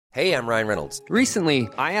Hey, I'm Ryan Reynolds. Recently,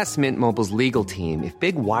 I asked Mint Mobile's legal team if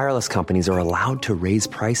big wireless companies are allowed to raise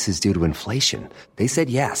prices due to inflation. They said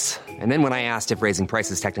yes. And then when I asked if raising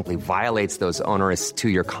prices technically violates those onerous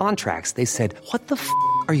two-year contracts, they said, "What the f***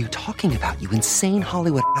 are you talking about, you insane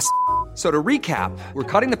Hollywood ass?" So to recap, we're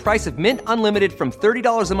cutting the price of Mint Unlimited from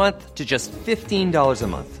 $30 a month to just $15 a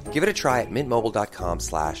month. Give it a try at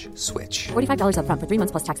mintmobile.com/switch. $45 up front for 3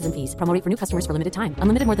 months plus taxes and fees. Promo rate for new customers for limited time.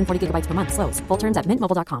 Unlimited more than 40 gigabytes per month. Slows full terms at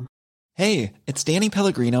mintmobile.com. Hey, it's Danny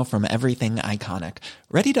Pellegrino from Everything Iconic.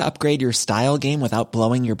 Ready to upgrade your style game without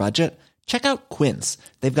blowing your budget? Check out Quince.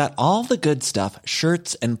 They've got all the good stuff,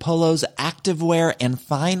 shirts and polos, activewear, and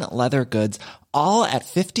fine leather goods, all at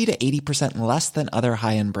 50 to 80% less than other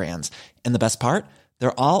high-end brands. And the best part?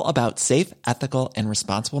 They're all about safe, ethical, and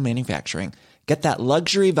responsible manufacturing. Get that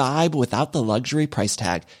luxury vibe without the luxury price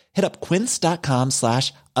tag. Hit up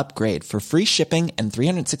quince.com/upgrade for free shipping and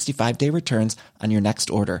 365-day returns on your next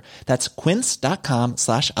order. That's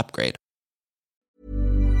quince.com/upgrade.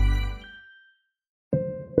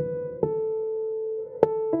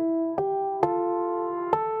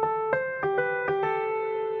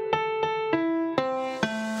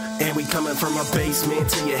 And we coming from a basement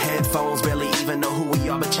to your headphones. Barely even know who we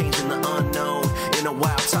are, but changing the unknown. In a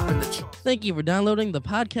while, topping the chart. Thank you for downloading the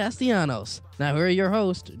Podcastellanos. Now here are your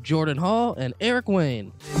hosts, Jordan Hall and Eric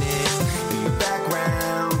Wayne. In the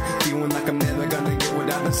background, feeling like I'm never gonna get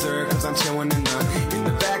what I deserve, cause I'm chilling in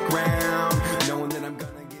the background, knowing that I'm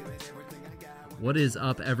gonna give it everything I got. What is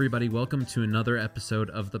up, everybody? Welcome to another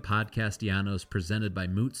episode of the Podcastellanos presented by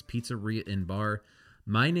Moot's Pizzeria and Bar.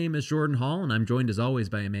 My name is Jordan Hall, and I'm joined as always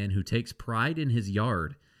by a man who takes pride in his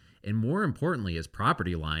yard, and more importantly, his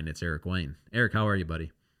property line. It's Eric Wayne. Eric, how are you,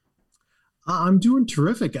 buddy? I'm doing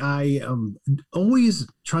terrific. I am always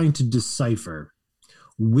trying to decipher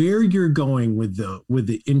where you're going with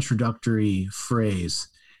the introductory phrase,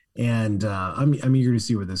 and I'm eager to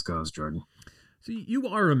see where this goes, Jordan. So you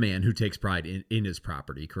are a man who takes pride in his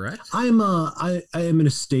property, correct? I am an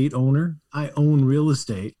estate owner. I own real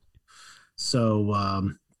estate. So,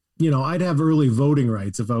 I'd have early voting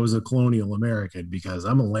rights if I was a colonial American because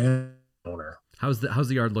I'm a landowner. How's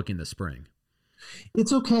the yard looking this spring?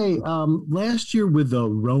 It's okay. Last year with the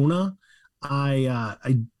Rona, I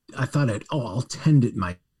thought I'll tend it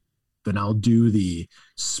but I'll do the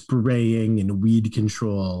spraying and weed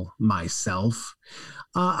control myself.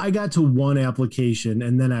 I got to one application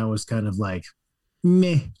and then I was kind of like,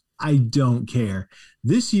 meh, I don't care.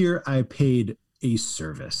 This year I paid a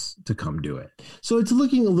service to come do it. So it's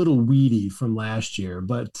looking a little weedy from last year,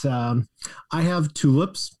 but I have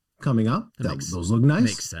tulips coming up. Those look nice.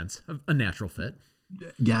 Makes sense. A natural fit.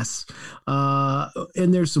 Yes.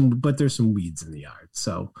 And there's some weeds in the yard.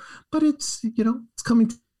 So, but it's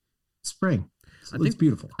coming spring. So it's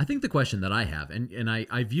beautiful. I think the question that I have, and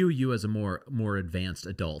I view you as a more advanced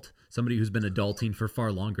adult, somebody who's been adulting for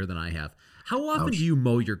far longer than I have. How often do you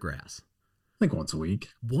mow your grass? Like once a week.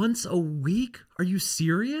 Once a week? Are you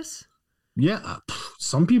serious? Yeah.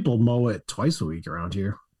 Some people mow it twice a week around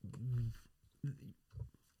here.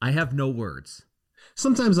 I have no words.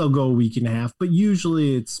 Sometimes I'll go a week and a half, but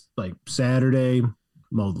usually it's like Saturday,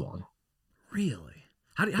 mowed lawn. Really?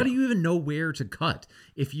 How do you even know where to cut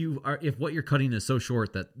if what you're cutting is so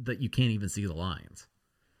short that you can't even see the lines?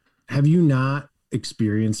 Have you not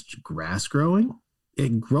experienced grass growing?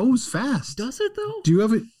 It grows fast. Does it though? Do you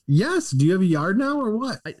have it? Yes. Do you have a yard now or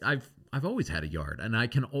what? I've always had a yard, and I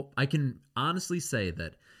can honestly say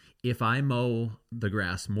that if I mow the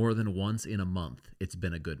grass more than once in a month, it's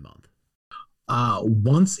been a good month.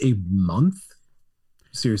 Once a month?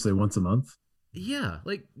 Seriously, once a month? Yeah,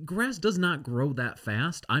 like grass does not grow that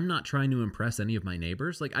fast. I'm not trying to impress any of my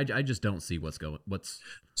neighbors. Like I just don't see what's.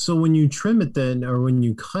 So when you trim it then, or when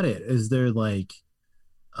you cut it, is there like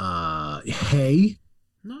hay?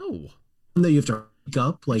 No. That you have to pick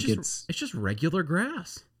up? Like it's just regular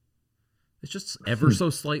grass. It's just ever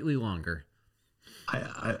so slightly longer.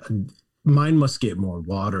 Mine must get more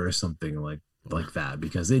water or something like that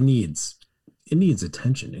because it needs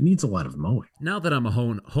attention. It needs a lot of mowing. Now that I'm a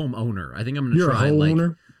homeowner, I think I'm going to try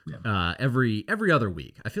every other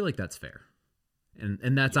week. I feel like that's fair,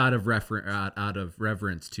 and that's out of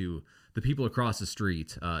reverence to the people across the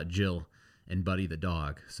street, Jill and Buddy the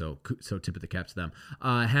dog. So tip of the cap to them.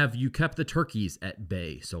 Have you kept the turkeys at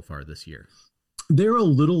bay so far this year? They're a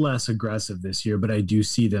little less aggressive this year, but I do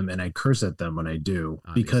see them and I curse at them when I do.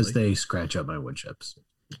 Obviously. Because they scratch up my wood chips.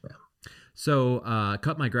 Yeah. So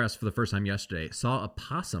cut my grass for the first time yesterday. Saw a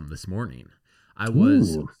possum this morning. I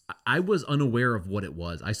was unaware of what it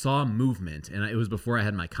was. I saw movement, and it was before I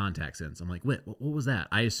had my contacts in. So I'm like, what was that?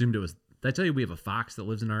 I assumed it was. Did I tell you we have a fox that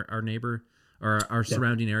lives in our or our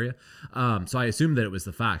surrounding area. So I assumed that it was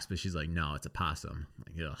the fox, but she's like, no, it's a possum.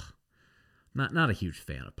 I'm like, ugh, not a huge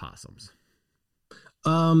fan of possums.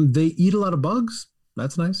 They eat a lot of bugs.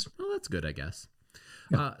 That's nice. Well, that's good, I guess.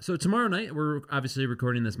 Yeah. So tomorrow night, we're obviously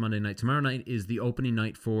recording this Monday night. Tomorrow night is the opening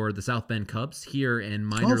night for the South Bend Cubs here in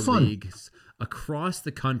minor leagues across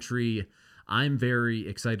the country. I'm very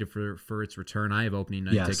excited for its return. I have opening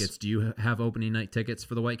night tickets. Do you have opening night tickets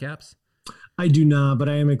for the Whitecaps? I do not, but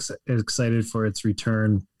I am excited for its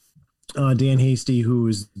return. Dan Hasty,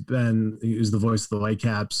 who's the voice of the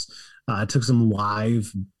Whitecaps, took some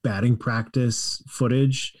live batting practice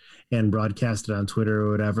footage and broadcast it on Twitter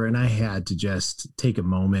or whatever. And I had to just take a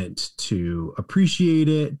moment to appreciate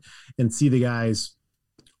it and see the guys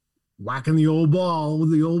whacking the old ball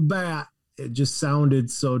with the old bat. It just sounded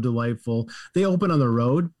so delightful. They open on the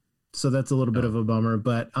road, so that's a little bit of a bummer,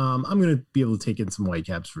 but I'm going to be able to take in some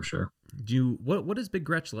Whitecaps for sure. What is Big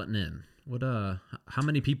Gretsch letting in? How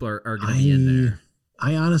many people are going to be in there?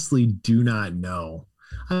 I honestly do not know.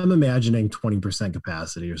 I'm imagining 20%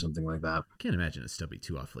 capacity or something like that. I can't imagine it'd still be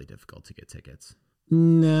too awfully difficult to get tickets.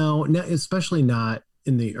 No, especially not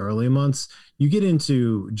in the early months. You get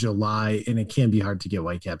into July and it can be hard to get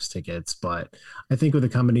Whitecaps tickets, but I think with a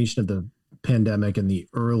combination of the pandemic and the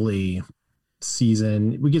early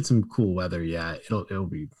season, we get some cool weather. Yeah, there'll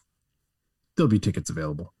be tickets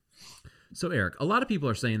available. So Eric, a lot of people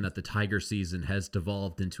are saying that the Tiger season has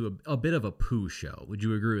devolved into a bit of a poo show. Would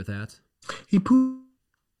you agree with that?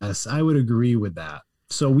 Yes, I would agree with that.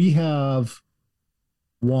 So we have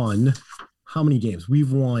won how many games?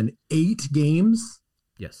 We've won 8 games.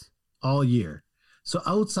 Yes. All year. So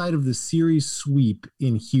outside of the series sweep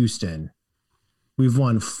in Houston, we've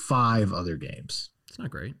won 5 other games. It's not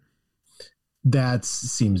great. That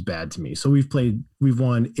seems bad to me. So we've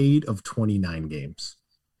won 8 of 29 games.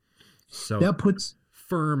 So that puts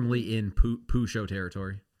firmly in poo show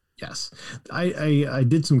territory. Yes. I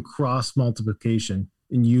did some cross multiplication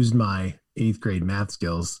and used my 8th grade math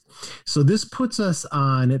skills. So this puts us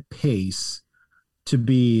on pace to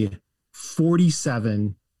be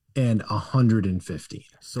 47 and 115.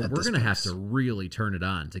 So we're going to have to really turn it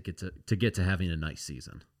on to get to having a nice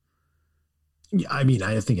season. Yeah, I mean,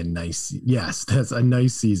 I think that's a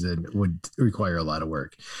nice season would require a lot of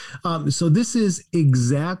work. So this is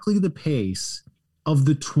exactly the pace of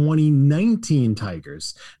the 2019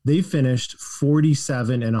 Tigers. They finished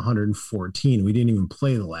 47 and 114. We didn't even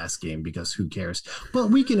play the last game because who cares?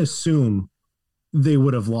 But we can assume they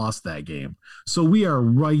would have lost that game. So we are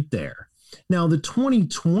right there. Now, the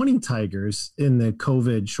 2020 Tigers in the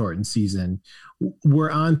COVID shortened season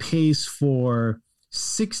were on pace for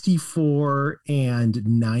 64 and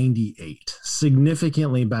 98,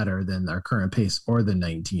 significantly better than their current pace or the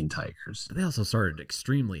 19 Tigers. But they also started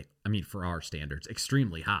extremely, for our standards,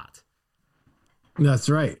 extremely hot. That's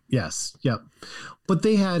right. Yes. Yep. But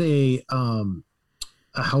they had a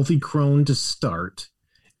healthy Crone to start,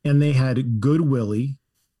 and they had good Willie.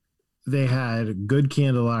 They had good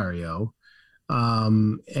Candelario,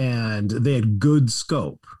 and they had good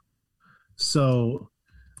Scope. So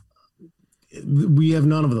we have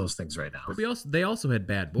none of those things right now. But they also had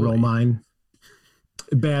Bad Boy. Romine.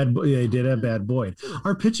 They did have Bad Boy.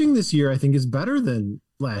 Our pitching this year, I think, is better than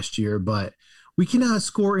last year, but we cannot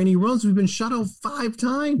score any runs. We've been shut out 5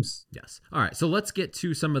 times. Yes. All right. So let's get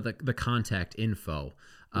to some of the contact info,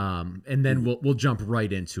 and then we'll jump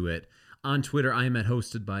right into it. On Twitter, I am at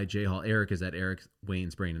hosted by J Hall. Eric is at Eric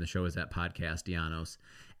Wayne's Brain, and the show is at Podcastellanos.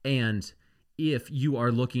 And if you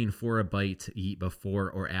are looking for a bite to eat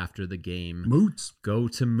before or after the game, go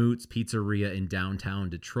to Moots Pizzeria in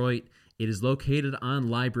downtown Detroit. It is located on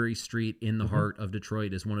Library Street in the heart of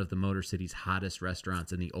Detroit. It is one of the Motor City's hottest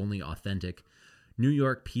restaurants and the only authentic New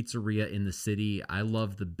York pizzeria in the city. I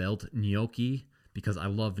love the Belt Gnocchi because I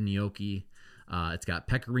love gnocchi. It's got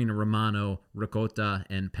pecorino romano, ricotta,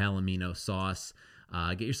 and palomino sauce.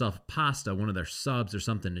 Get yourself pasta, one of their subs or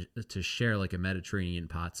something to share like a Mediterranean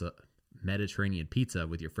pizza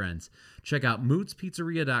with your friends. Check out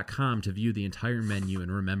mootspizzeria.com to view the entire menu, and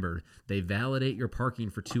remember, they validate your parking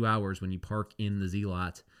for 2 hours when you park in the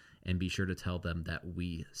Z-Lot, and be sure to tell them that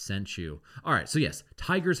we sent you. All right, so yes,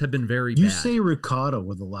 Tigers have been very bad. You say ricotta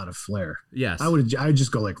with a lot of flair. Yes. I would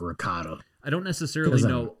just go like ricotta. I don't necessarily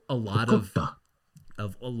know a lot of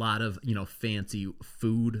fancy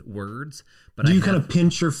food words, but do you kind of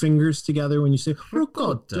pinch your fingers together when you say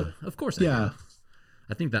ricotta? Of course I do.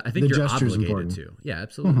 I think you're obligated important. To. Yeah,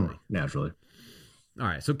 absolutely. Naturally. All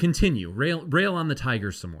right, so continue. Rail on the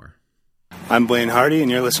Tigers some more. I'm Blaine Hardy,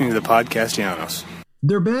 and you're listening to the Podcastellanos.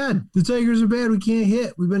 They're bad. The Tigers are bad. We can't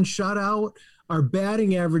hit. We've been shut out. our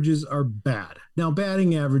batting averages are bad. Now,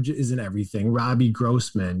 batting average isn't everything. Robbie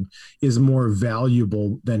Grossman is more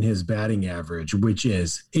valuable than his batting average, which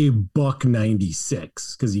is a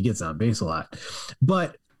 $196 because he gets on base a lot.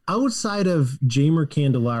 But outside of Jamer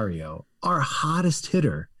Candelario, our hottest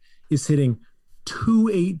hitter is hitting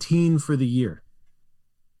 218 for the year.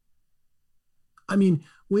 I mean,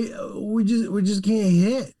 we just can't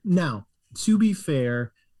hit. Now, to be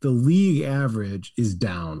fair, the league average is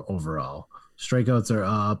down overall. Strikeouts are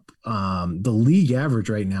up. The league average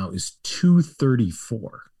right now is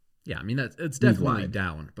 234. Yeah, I mean, it's definitely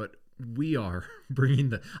down, but we are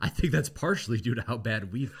bringing I think that's partially due to how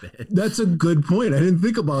bad we've been. That's a good point. I didn't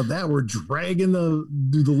think about that. We're dragging the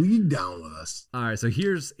league down with us. All right, so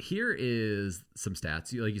here is some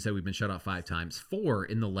stats. Like you said, we've been shut out 5 times, 4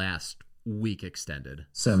 in the last week extended.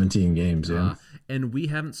 17 games, yeah. And we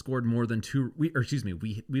haven't scored more than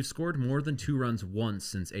we've scored more than 2 runs once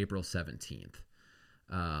since April 17th.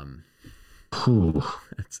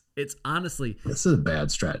 It's honestly, this is a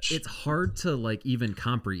bad stretch. It's hard to like even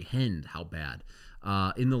comprehend how bad.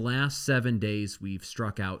 In the last 7 days, we've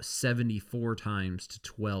struck out 74 times to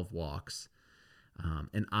 12 walks.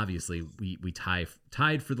 And obviously we tied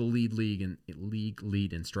for the league lead in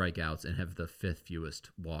strikeouts and have the 5th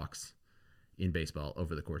fewest walks in baseball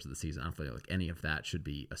over the course of the season. I don't feel like any of that should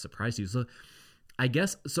be a surprise to you. So I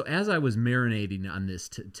guess, as I was marinating on this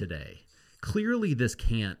today, clearly this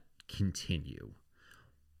can't continue.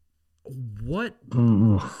 What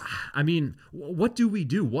do we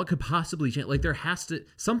do? What could possibly change? Like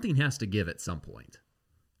something has to give at some point,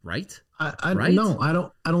 right? Right? No, I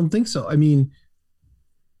don't think so. I mean,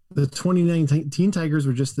 the 2019 Tigers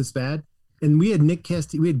were just this bad, and we had Nick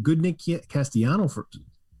Castellanos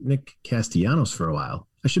for a while.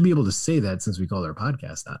 I should be able to say that since we called our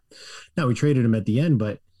podcast that. Now we traded him at the end,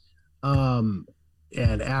 but and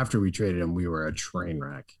after we traded him, we were a train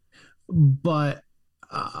wreck. But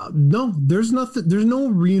no, there's nothing. There's no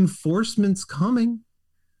reinforcements coming.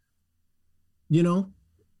 You know,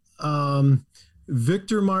 young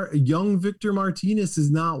Victor Martinez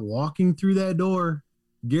is not walking through that door.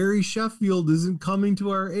 Gary Sheffield isn't coming to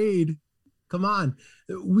our aid. Come on,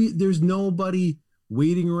 there's nobody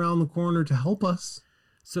waiting around the corner to help us.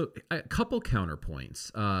 So a couple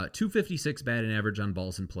counterpoints. 256 batting average on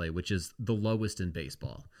balls in play, which is the lowest in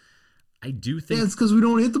baseball. I do think it's because we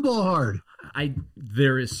don't hit the ball hard.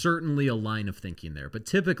 There is certainly a line of thinking there, but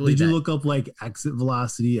typically, did you look up like exit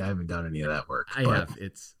velocity? I haven't done any of that work. I have.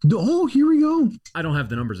 Here we go. I don't have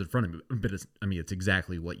the numbers in front of me, but it's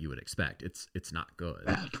exactly what you would expect. It's not good.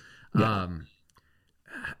 Bad. Yeah.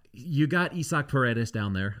 You got Isaac Paredes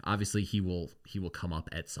down there. Obviously, he will come up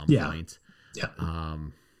at some point. Yeah.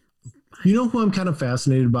 You know who I'm kind of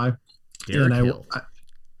fascinated by? Derek Hill.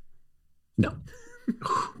 No.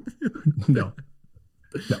 No.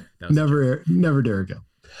 Never Derek Hill.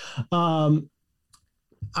 I'm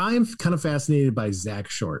kind of fascinated by Zach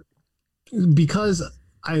Short because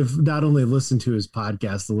I've not only listened to his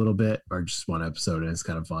podcast a little bit or just one episode, and it's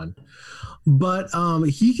kind of fun, but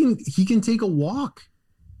he can take a walk.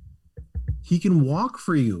 He can walk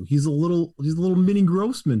for you. He's a little mini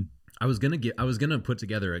Grossman. I was gonna put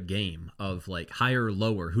together a game of like higher or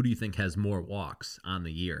lower. Who do you think has more walks on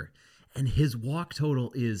the year? And his walk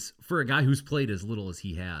total is, for a guy who's played as little as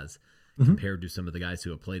he has, compared to some of the guys who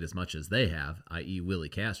have played as much as they have, i.e. Willie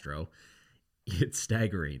Castro, it's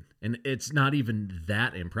staggering. And it's not even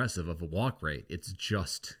that impressive of a walk rate. It's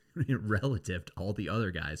just relative to all the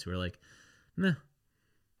other guys who are like, meh.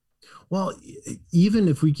 Well, even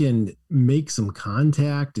if we can make some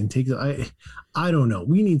contact and take I don't know.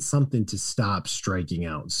 We need something to stop striking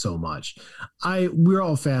out so much. We're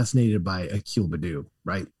all fascinated by Akil Baddoo,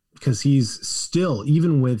 right? Because he's still,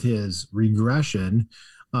 even with his regression,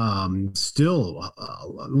 still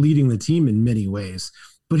leading the team in many ways.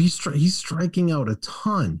 But he's striking out a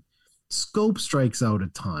ton. Scope strikes out a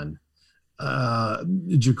ton.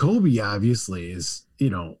 Jacoby obviously is,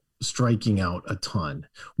 striking out a ton.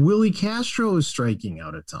 Willie Castro is striking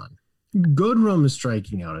out a ton. Goodrum is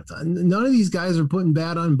striking out a ton. None of these guys are putting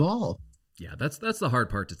bat on ball. Yeah, that's the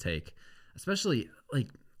hard part to take, especially like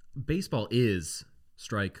baseball is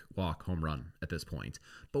strike, walk, home run at this point,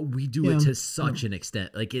 but we do it to such an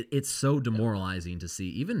extent. Like it's so demoralizing to see,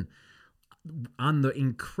 even on the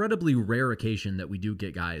incredibly rare occasion that we do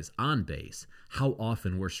get guys on base, how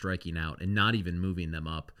often we're striking out and not even moving them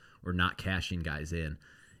up or not cashing guys in.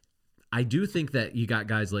 I do think that you got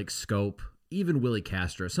guys like Scope, even Willie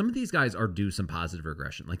Castro. Some of these guys are due some positive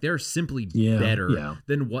regression. Like they're simply better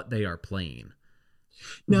than what they are playing.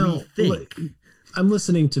 Now, I'm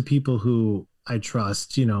listening to people who I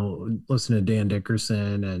trust, listen to Dan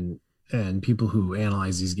Dickerson and people who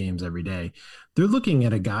analyze these games every day, they're looking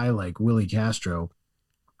at a guy like Willie Castro,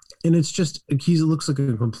 and it's just he looks like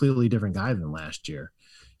a completely different guy than last year.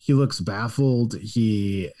 He looks baffled.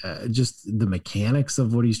 He just the mechanics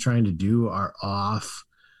of what he's trying to do are off.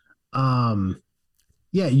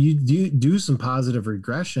 Yeah, you do some positive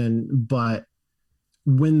regression, but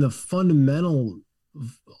when the fundamentals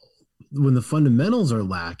are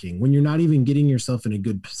lacking, when you're not even getting yourself in a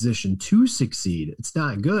good position to succeed, it's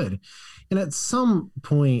not good. And at some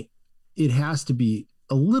point, it has to be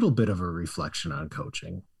a little bit of a reflection on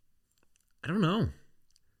coaching. I don't know.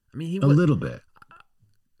 I mean, a little bit.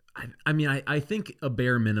 I think a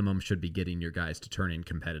bare minimum should be getting your guys to turn in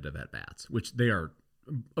competitive at bats, which they are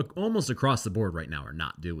almost across the board right now are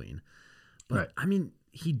not doing. But right. I mean,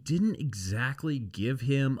 he didn't exactly give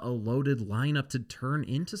him a loaded lineup to turn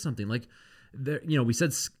into something like there. You know, we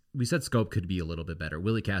said Scope could be a little bit better.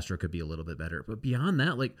 Willie Castro could be a little bit better. But beyond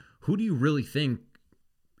that, like, who do you really think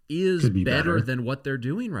is better than what they're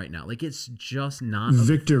doing right now? Like, it's just not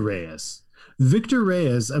Victor Reyes. Victor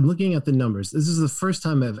Reyes, I'm looking at the numbers. This is the first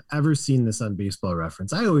time I've ever seen this on Baseball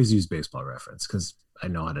Reference. I always use Baseball Reference because I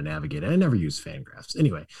know how to navigate it. I never use Fangraphs.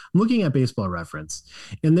 Anyway, I'm looking at Baseball Reference,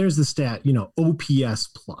 and there's the stat, OPS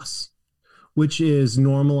plus, which is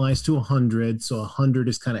normalized to 100. So 100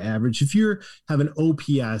 is kind of average. If you have an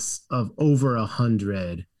OPS of over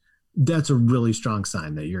 100, that's a really strong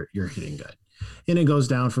sign that you're hitting good. And it goes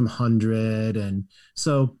down from 100. And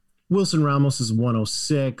so Wilson Ramos is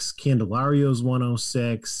 106. Candelario's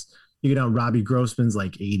 106. You get down, Robbie Grossman's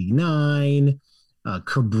like 89.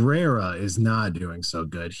 Cabrera is not doing so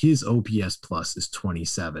good. His OPS plus is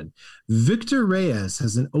 27. Victor Reyes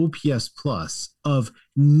has an OPS plus of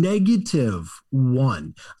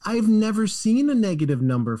 -1. I've never seen a negative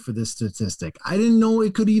number for this statistic. I didn't know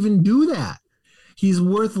it could even do that. He's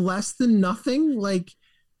worth less than nothing. Like,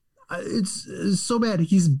 it's so bad.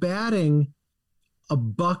 He's batting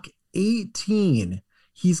 $118.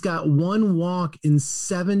 He's got 1 walk in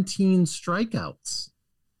 17 strikeouts.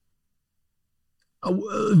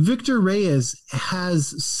 Victor Reyes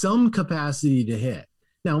has some capacity to hit.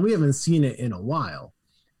 Now, we haven't seen it in a while,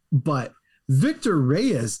 but Victor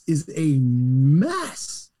Reyes is a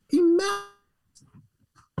mess. And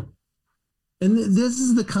this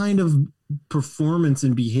is the kind of performance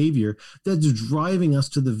and behavior that's driving us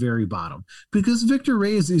to the very bottom, because Victor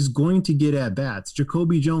Reyes is going to get at bats.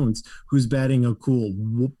 Jacoby Jones, who's batting a cool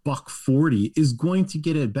 $140, is going to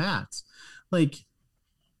get at bats. Like,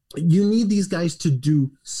 you need these guys to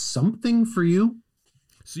do something for you.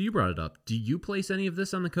 So you brought it up. Do you place any of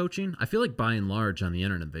this on the coaching? I feel like by and large on the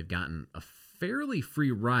internet, they've gotten a fairly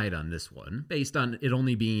free ride on this one based on it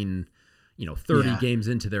only being, 30 games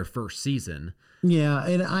into their first season. Yeah.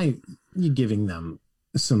 And you're giving them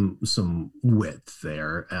some width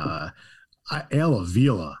there. Al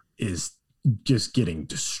Avila is just getting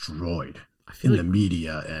destroyed in the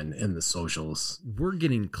media and in the socials. We're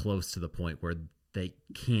getting close to the point where they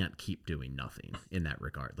can't keep doing nothing in that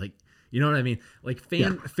regard. Like, you know what I mean? Like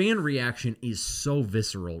fan reaction is so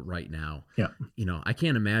visceral right now. Yeah. I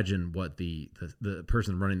can't imagine what the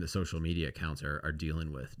person running the social media accounts are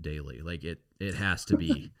dealing with daily. Like it has to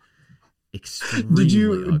be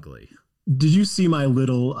extremely ugly. Did you see my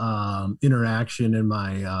little interaction in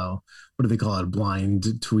my, what do they call it?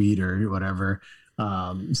 Blind tweet or whatever.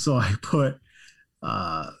 So I put,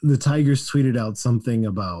 the Tigers tweeted out something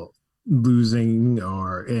about losing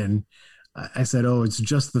and I said, oh, it's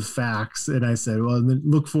just the facts. And I said, well,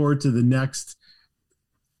 look forward to the next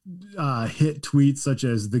hit tweet, such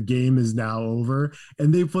as the game is now over.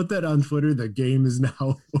 And they put that on Twitter, the game is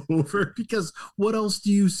now over, because what else do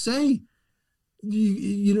you say?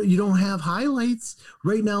 You don't have highlights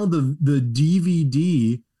right now. The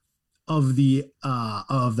DVD of the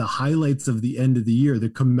highlights of the end of the year, the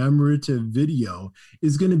commemorative video,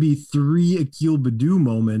 is going to be 3 Akil Baddoo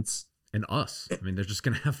moments. And us. I mean, they're just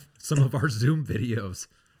going to have some of our Zoom videos.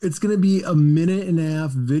 It's going to be a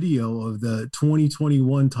 1.5-minute video of the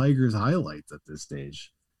 2021 Tigers highlights at this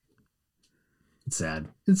stage. It's sad.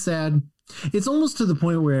 It's sad. It's almost to the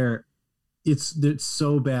point where it's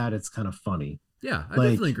so bad it's kind of funny. Yeah, I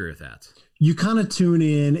definitely agree with that. You kind of tune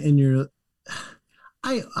in and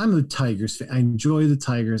I'm a Tigers fan. I enjoy the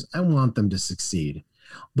Tigers. I want them to succeed.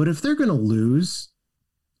 But if they're going to lose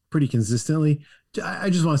pretty consistently, I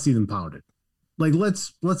just want to see them pounded. Like,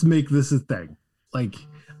 let's make this a thing. Like,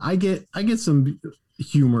 I get some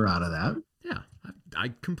humor out of that. Yeah,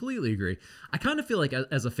 I completely agree. I kind of feel like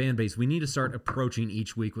as a fan base, we need to start approaching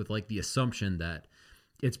each week with like the assumption that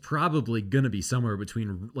it's probably going to be somewhere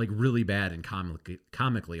between like really bad and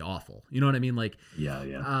comically awful. You know what I mean? Like,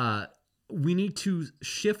 yeah. we need to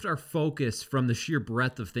shift our focus from the sheer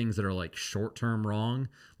breadth of things that are like short-term wrong,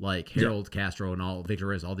 like Harold Castro and all Victor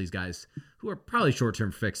Reyes, all these guys who are probably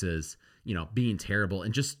short-term fixes, being terrible,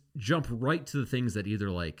 and just jump right to the things that either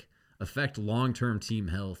like affect long-term team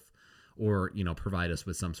health or, provide us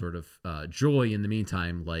with some sort of joy in the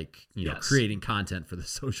meantime, like, creating content for the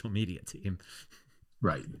social media team.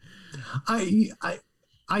 Right.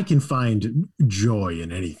 I can find joy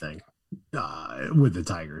in anything with the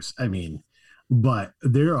Tigers. I mean, but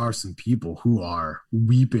there are some people who are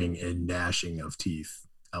weeping and gnashing of teeth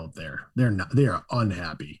out there. They are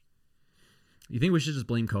unhappy. You think we should just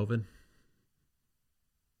blame COVID?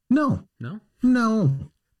 No.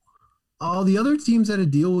 All the other teams had to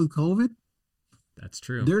deal with COVID. That's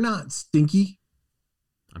true. They're not stinky.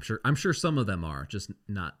 I'm sure some of them are, just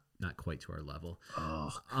not quite to our level.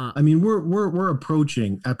 I mean, we're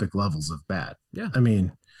approaching epic levels of bad. Yeah. I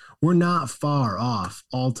mean, we're not far off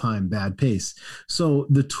all-time bad pace. So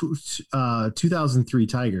the 2003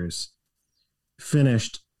 Tigers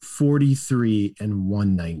finished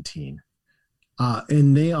 43-119.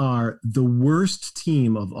 And they are the worst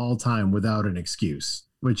team of all time without an excuse,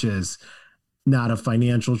 which is not a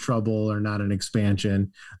financial trouble or not an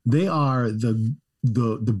expansion. They are the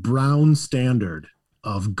brown standard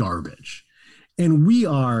of garbage. And we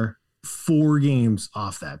are 4 games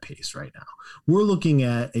off that pace right now. We're looking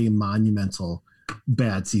at a monumental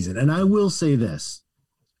bad season. And I will say this,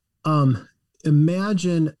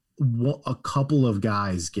 imagine a couple of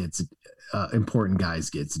guys important guys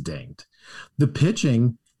gets dinged. The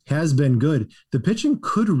pitching has been good. The pitching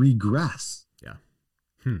could regress. Yeah.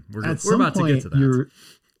 We're about to get to that.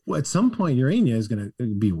 At some point, Urania is going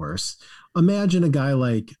to be worse. Imagine a guy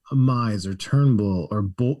like Mize or Turnbull or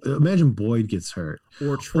imagine Boyd gets hurt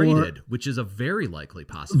or traded, which is a very likely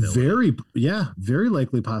possibility. Very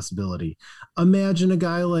likely possibility. Imagine a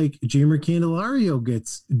guy like Jamer Candelario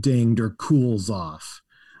gets dinged or cools off.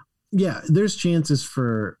 Yeah, there's chances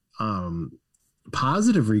for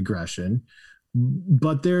positive regression,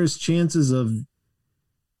 but there's chances of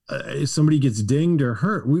if somebody gets dinged or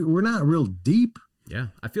hurt. We're not real deep. Yeah,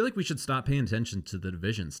 I feel like we should stop paying attention to the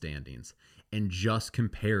division standings and just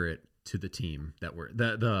compare it to the team that were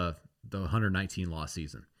the 119 loss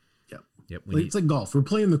season. Yep. It's like golf. We're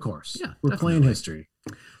playing the course. Yeah, we're definitely. playing history.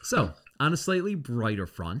 So on a slightly brighter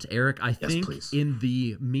front, Eric, I think in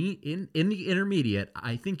the intermediate,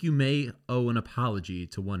 I think you may owe an apology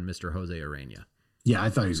to one Mr. Jose Urania. Yeah, I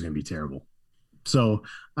thought he was going to be terrible. So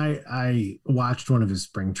I watched one of his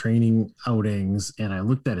spring training outings and I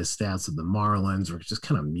looked at his stats of the Marlins, which just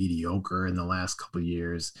kind of mediocre in the last couple of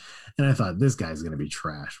years. And I thought, this guy's going to be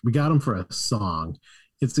trash. We got him for a song.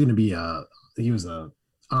 It's going to be he was a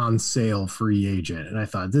on sale free agent. And I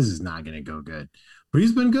thought, this is not going to go good, but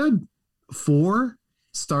he's been good. 4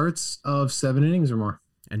 starts of 7 innings or more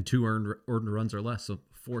and 2 earned runs or less. So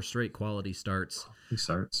 4 straight quality starts. He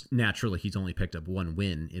starts. Naturally, he's only picked up 1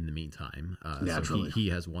 win in the meantime. Naturally. So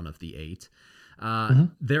he has 1 of the 8.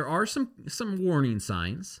 There are some warning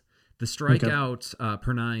signs. The strikeout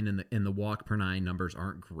per 9 and the walk per 9 numbers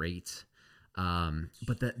aren't great.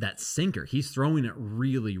 But that sinker, he's throwing it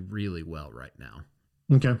really, really well right now.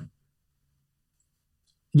 Okay.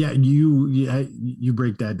 Yeah, you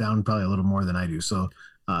break that down probably a little more than I do. So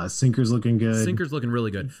sinker's looking good. Sinker's looking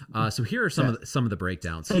really good. So here are some of the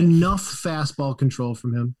breakdowns. Enough fastball control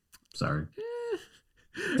from him. Sorry.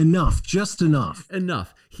 Enough, just enough.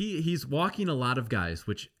 Enough. He's walking a lot of guys,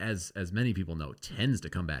 which as many people know tends to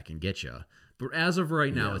come back and get you. But as of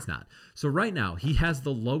right now, it's not. So right now, he has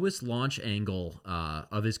the lowest launch angle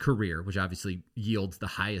of his career, which obviously yields the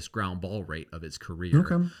highest ground ball rate of his career.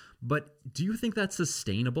 Okay. But do you think that's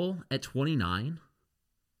sustainable at 29?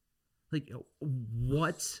 Like,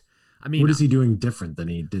 what? I mean, what is he doing different than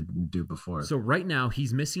he didn't do before? So right now,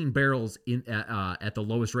 he's missing barrels at the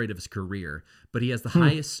lowest rate of his career, but he has the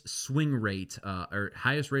highest swing rate or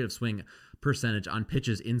highest rate of swing percentage on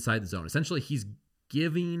pitches inside the zone. Essentially, he's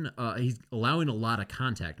allowing a lot of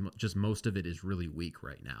contact. Just most of it is really weak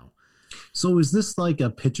right now. So is this like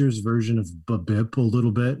a pitcher's version of BABIP a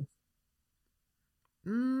little bit?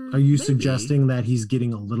 Are you suggesting that he's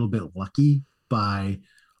getting a little bit lucky by?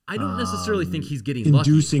 I don't necessarily think he's getting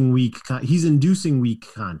inducing lucky. He's inducing weak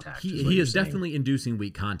contact. He is definitely inducing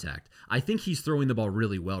weak contact. I think he's throwing the ball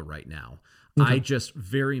really well right now. Okay. I just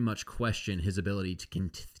very much question his ability to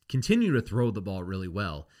continue to throw the ball really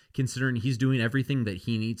well, considering he's doing everything that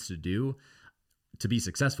he needs to do to be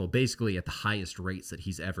successful, basically at the highest rates that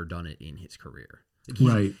he's ever done it in his career.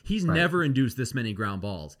 He's never induced this many ground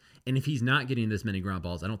balls. And if he's not getting this many ground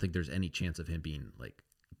balls, I don't think there's any chance of him being like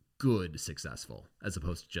good successful, as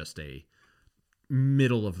opposed to just a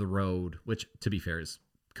middle of the road, which to be fair is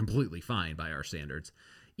completely fine by our standards.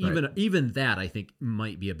 Even that I think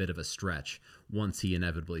might be a bit of a stretch once he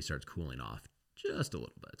inevitably starts cooling off just a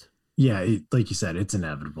little bit. Yeah, like you said, it's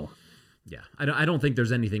inevitable. Yeah, I don't think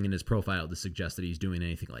there's anything in his profile to suggest that he's doing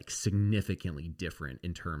anything like significantly different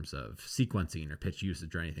in terms of sequencing or pitch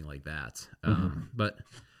usage or anything like that. But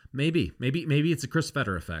maybe it's a Chris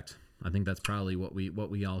Fetter effect. I think that's probably what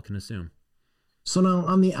we all can assume. So now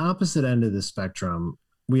on the opposite end of the spectrum,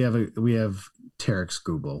 we have Tarek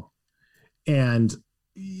Skubal, and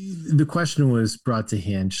the question was brought to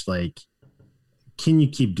Hinch, like, can you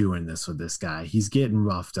keep doing this with this guy? He's getting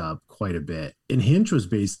roughed up quite a bit. And Hinch was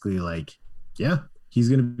basically like, yeah, he's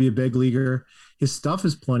going to be a big leaguer. His stuff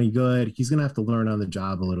is plenty good. He's going to have to learn on the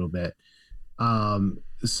job a little bit.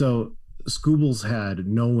 So Skubal's had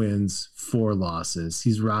no wins, 4 losses.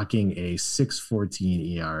 He's rocking a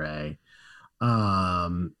 6.14 ERA,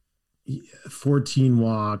 14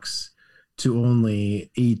 walks to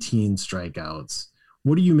only 18 strikeouts.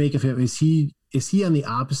 What do you make of him? Is he on the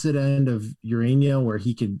opposite end of Urania where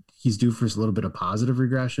he's due for a little bit of positive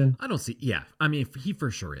regression? I don't see. Yeah. I mean, he for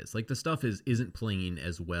sure is. Like, the stuff isn't playing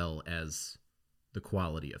as well as the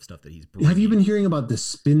quality of stuff that he's bringing. Have you been hearing about the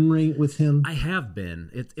spin rate with him? I have been.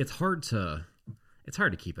 It's hard to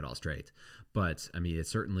keep it all straight. But I mean, it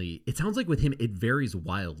sounds like with him, it varies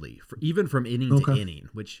wildly even from inning to inning,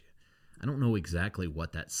 which I don't know exactly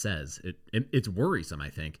what that says. It's worrisome, I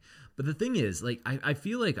think. But the thing is, like, I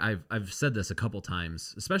feel like I've said this a couple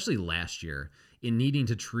times, especially last year, in needing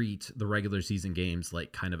to treat the regular season games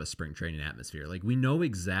like kind of a spring training atmosphere. Like, we know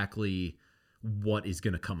exactly what is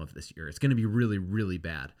going to come of this year. It's going to be really, really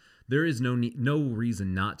bad. There is no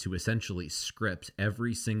reason not to essentially script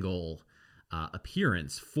every single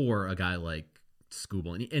appearance for a guy like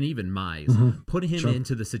Skubal and even Mize. Put him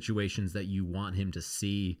into the situations that you want him to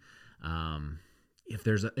see. If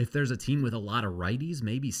there's a team with a lot of righties,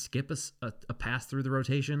 maybe skip a pass through the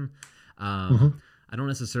rotation. I don't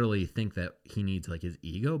necessarily think that he needs like his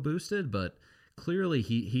ego boosted, but clearly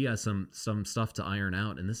he has some stuff to iron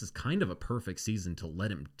out, and this is kind of a perfect season to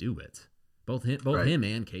let him do it. Both him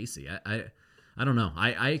and Casey. I don't know.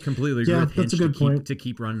 I completely agree with Hinch to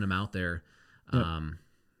keep running him out there.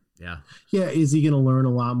 Yeah. Is he going to learn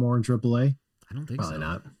a lot more in AAA? I don't think Probably so.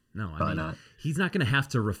 Not. No, I mean, he's not going to have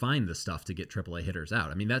to refine the stuff to get AAA hitters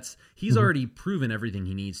out. I mean, he's already proven everything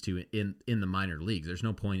he needs to in the minor leagues. There's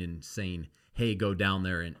no point in saying, hey, go down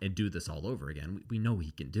there and do this all over again. We know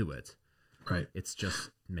he can do it. Right. It's just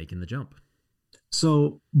making the jump.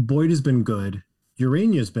 So Boyd has been good.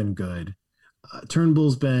 Urania's been good.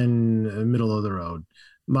 Turnbull's been middle of the road.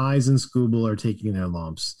 Mize and Skubal are taking their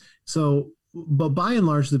lumps. So, but by and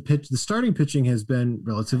large, the starting pitching has been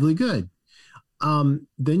relatively good.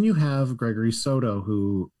 Then you have Gregory Soto,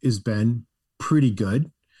 who has been pretty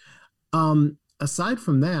good. Aside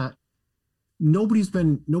from that, nobody's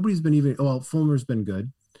been even. Well, Fulmer's been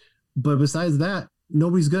good, but besides that,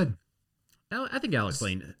 nobody's good. I think Alex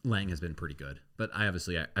Lang has been pretty good, but I would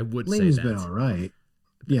Lang's say that been all right.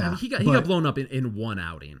 Yeah, I mean, he got blown up in one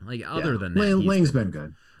outing. Like, other than that, Lang's been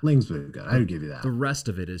good. Lang's been good. I would give you that. The rest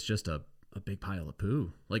of it is just a big pile of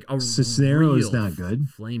poo. Like, a Cisnero is not good.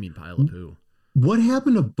 Flaming pile of poo. What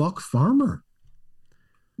happened to Buck Farmer?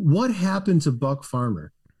 What happened to Buck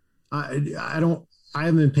Farmer? I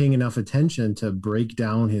haven't been paying enough attention to break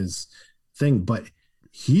down his thing, but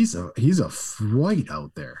he's a fright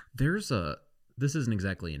out there. This isn't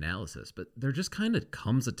exactly analysis, but there just kind of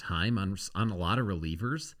comes a time on a lot of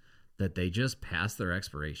relievers that they just pass their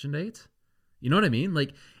expiration dates. You know what I mean?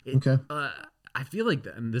 Like, I feel like,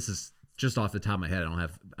 and this is just off the top of my head,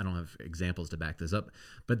 I don't have examples to back this up,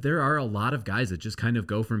 but there are a lot of guys that just kind of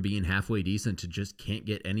go from being halfway decent to just can't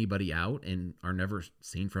get anybody out and are never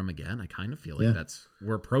seen from again. I kind of feel like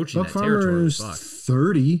we're approaching Buck that territory. Farmer's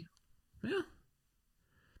 30. Yeah.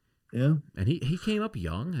 Yeah. And he came up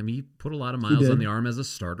young. I mean, he put a lot of miles on the arm as a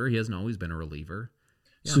starter. He hasn't always been a reliever.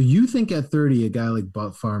 Yeah. So you think at 30, a guy like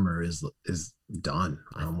Buck Farmer is done,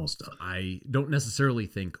 almost done? I don't necessarily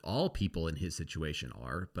think all people in his situation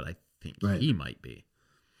are, but I think he might be.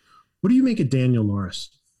 What do you make of Daniel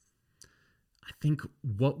Norris? I think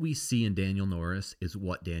what we see in Daniel Norris is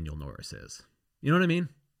what Daniel Norris is. You know what I mean?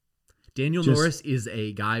 Daniel Norris is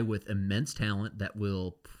a guy with immense talent that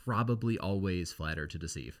will probably always flatter to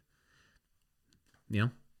deceive. You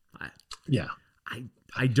know?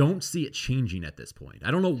 I don't see it changing at this point. I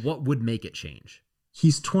don't know what would make it change.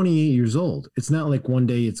 He's 28 years old. It's not like one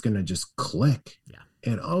day it's going to just click. Yeah.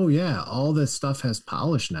 And all this stuff has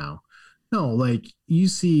polish now. No, like you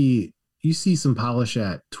see some polish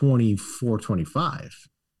at 24, 25.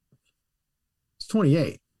 It's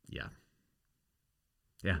 28. Yeah.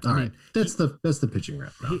 Yeah. All right. That's the pitching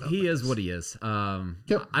rep. He is what he is.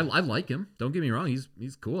 Yep. I like him. Don't get me wrong.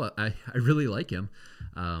 He's cool. I really like him.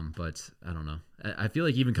 But I don't know. I feel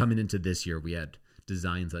like even coming into this year, we had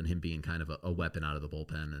designs on him being kind of a weapon out of the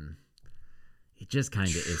bullpen, and it just kind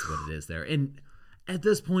of is what it is there. And at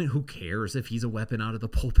this point, who cares if he's a weapon out of the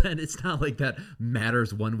bullpen? It's not like that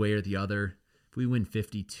matters one way or the other. If we win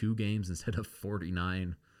 52 games instead of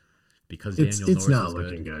 49 because Daniel Norris is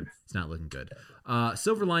good. It's not looking good.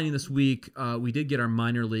 Silver lining this week, we did get our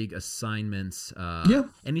minor league assignments.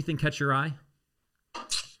 Anything catch your eye?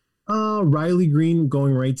 Riley Green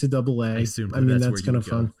going right to Double-A. I mean, that's kind of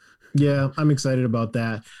fun. Yeah, I'm excited about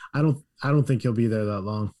that. I don't think he'll be there that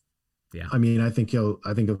long. Yeah. I mean, I think he'll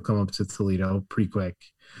come up to Toledo pretty quick.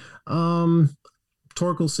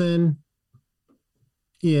 Torkelson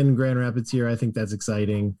in Grand Rapids here. I think that's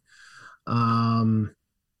exciting.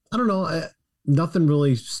 I don't know. Nothing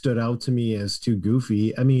really stood out to me as too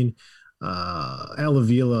goofy. I mean,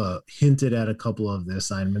 Alavila hinted at a couple of the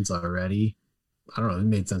assignments already. I don't know. It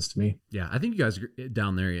made sense to me. Yeah, I think you guys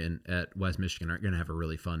down there at West Michigan are going to have a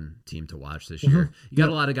really fun team to watch this year. You got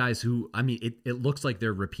a lot of guys who, I mean, it looks like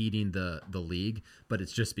they're repeating the league, but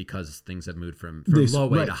it's just because things have moved from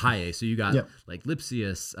low A to high A. So you got like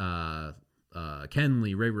Lipsius,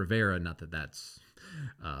 Kenley, Ray Rivera. Not that that's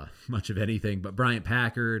much of anything, but Bryant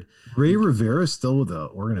Packard. Ray Rivera is still with the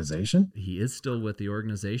organization? He is still with the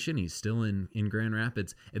organization. He's still in Grand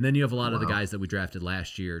Rapids. And then you have a lot of the guys that we drafted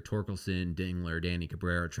last year, Torkelson, Dingler, Danny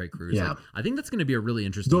Cabrera, Trey Cruz. Yeah. Like, I think that's going to be a really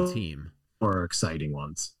interesting team. More exciting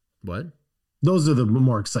ones. What? Those are the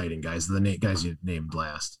more exciting guys, guys you named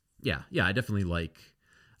last. Yeah, I definitely like.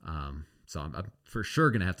 So I'm for sure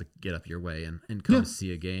going to have to get up your way and come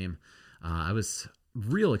see a game. I was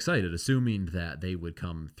real excited, assuming that they would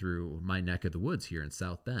come through my neck of the woods here in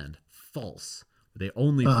South Bend. False. They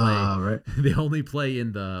only play. They only play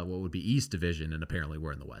in the what would be East Division, and apparently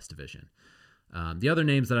we're in the West Division. The other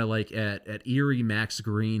names that I like at Erie, Max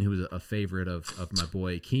Green, who's a favorite of my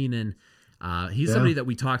boy Keenan. He's somebody that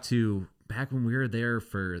we talked to back when we were there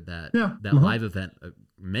for that live event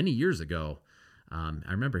many years ago. I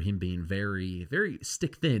remember him being very, very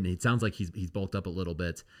stick thin. It sounds like he's bulked up a little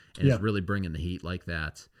bit and is really bringing the heat like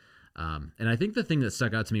that. And I think the thing that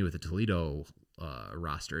stuck out to me with the Toledo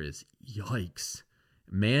roster is, yikes,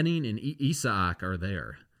 Manning and Isaac are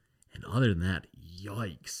there. And other than that,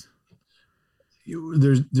 yikes.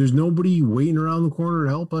 There's nobody waiting around the corner to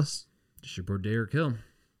help us. Just your boy Derek Hill.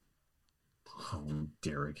 Oh,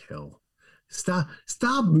 Derek Hill. Stop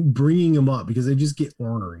bringing him up because I just get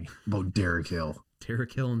ornery about Derek Hill.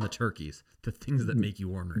 Derek Hill and the turkeys, the things that make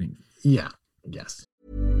you ornery. Yeah. Yes.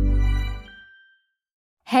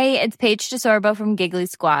 Hey, it's Paige DeSorbo from Giggly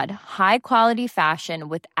Squad. High quality fashion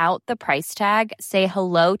without the price tag. Say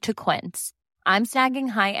hello to Quince. I'm snagging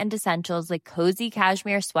high-end essentials like cozy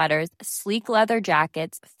cashmere sweaters, sleek leather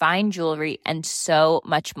jackets, fine jewelry, and so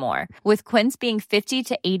much more. With Quince being 50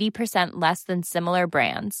 to 80% less than similar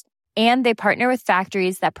brands. And they partner with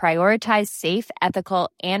factories that prioritize safe, ethical,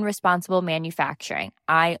 and responsible manufacturing.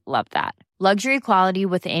 I love that. Luxury quality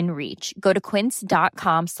within reach. Go to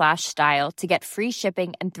quince.com/style to get free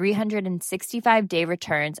shipping and 365-day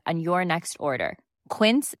returns on your next order.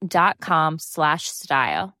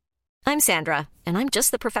 Quince.com/style. I'm Sandra, and I'm just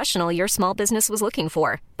the professional your small business was looking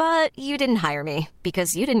for. But you didn't hire me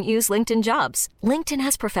because you didn't use LinkedIn Jobs. LinkedIn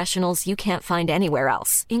has professionals you can't find anywhere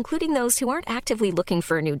else, including those who aren't actively looking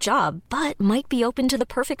for a new job, but might be open to the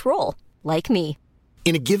perfect role, like me.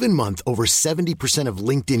 In a given month, over 70% of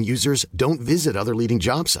LinkedIn users don't visit other leading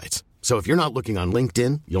job sites. So if you're not looking on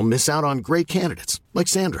LinkedIn, you'll miss out on great candidates, like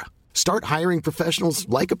Sandra. Start hiring professionals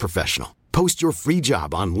like a professional. Post your free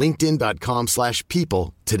job on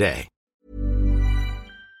linkedin.com/people today.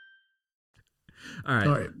 All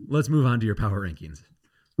right. Let's move on to your power rankings.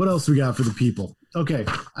 What else we got for the people? Okay.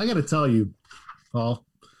 I got to tell you, Paul,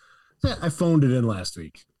 I phoned it in last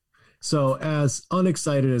week. So as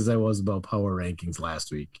unexcited as I was about power rankings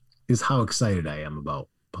last week is how excited I am about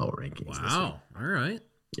power rankings. Wow. All right.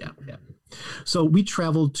 Yeah. So we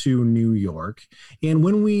traveled to New York, and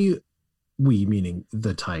when we meaning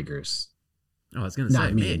the Tigers. Oh, I was going to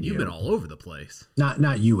say, man, you've been all over the place.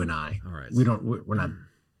 Not you and I. All right. We're not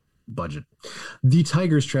budget. The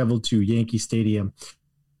Tigers traveled to Yankee Stadium.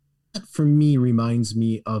 That for me reminds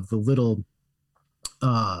me of the little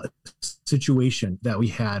situation that we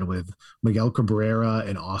had with Miguel Cabrera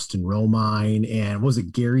and Austin Romine, and was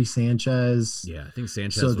it Gary Sanchez? Yeah, I think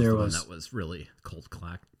Sanchez was the one that was really cold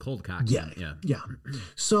cock. Yeah.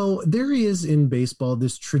 So there is in baseball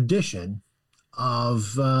this tradition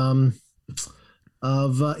of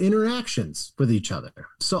interactions with each other.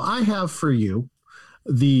 So I have for you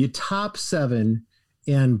the top 7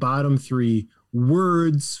 and bottom 3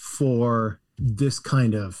 words for this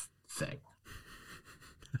kind of thing.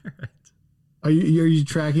 All right. Are you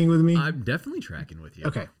tracking with me? I'm definitely tracking with you.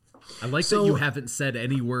 Okay. I like that you haven't said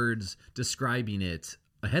any words describing it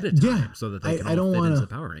ahead of time so that they can all fit into the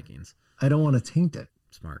power rankings. I don't want to taint it.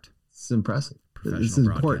 Smart. It's impressive. Professional it's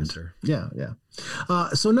important. broadcaster. Yeah.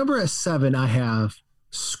 So number 7, I have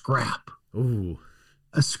scrap. Ooh.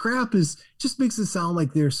 A scrap just makes it sound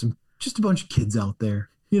like there's just a bunch of kids out there,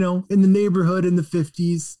 in the neighborhood in the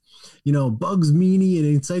 50s. Bugs Meany and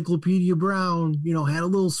Encyclopedia Brown, had a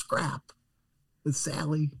little scrap with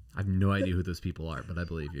Sally. I have no idea who those people are, but I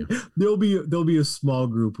believe you. There'll be a small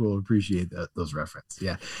group who will appreciate those references.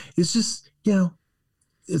 Yeah, it's just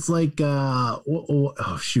it's like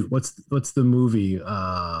shoot, what's the movie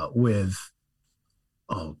with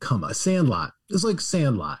Sandlot? It's like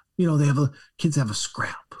Sandlot. Kids have a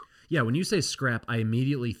scrap. Yeah, when you say scrap, I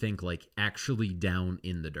immediately think like actually down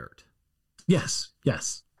in the dirt. Yes.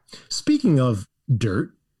 Speaking of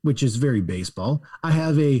dirt, which is very baseball, I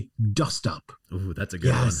have a dust up. Ooh, that's a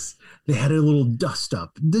good one. Yes, they had a little dust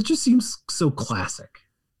up. That just seems so classic.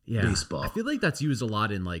 Yeah, baseball. I feel like that's used a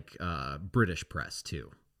lot in like British press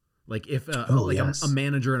too. Like if a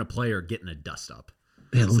manager and a player getting a dust up.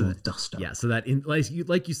 They had a little dust up. Yeah, so that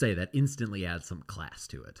like you say, that instantly adds some class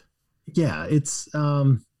to it. Yeah, it's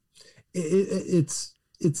intense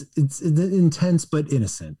but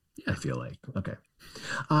innocent. Yeah. I feel like. Okay.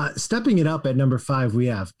 Stepping it up at number 5, we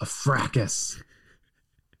have a fracas.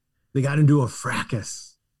 They got into a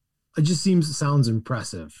fracas. It just sounds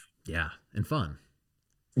impressive. Yeah, and fun.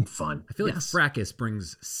 And fun. I feel like fracas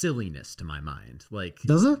brings silliness to my mind. Like,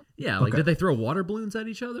 does it? Yeah. Like, did they throw water balloons at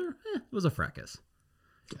each other? It was a fracas.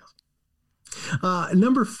 Yeah.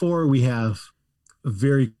 Number 4, we have a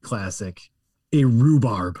very classic, a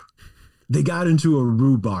rhubarb. They got into a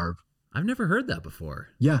rhubarb. I've never heard that before.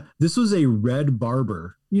 Yeah, this was a Red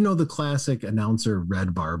Barber. The classic announcer,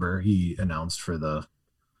 Red Barber. He announced for the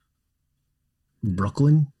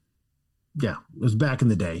Brooklyn. Yeah, it was back in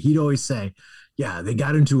the day. He'd always say, yeah, they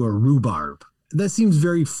got into a rhubarb. That seems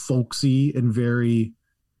very folksy and very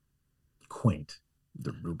quaint,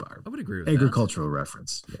 the rhubarb. I would agree with Agricultural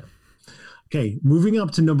reference. Yeah. Okay, moving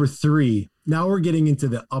up to number 3. Now we're getting into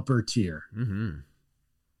the upper tier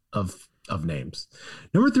of names.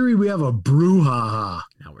 Number 3, we have a brouhaha.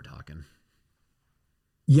 Now we're talking.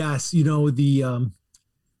 Yes, the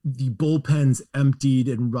bullpens emptied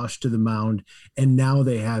and rushed to the mound, and now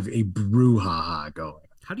they have a brouhaha going.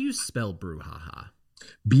 How do you spell brouhaha?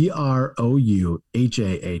 Brouhaha.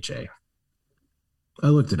 I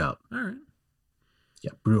looked it up. All right.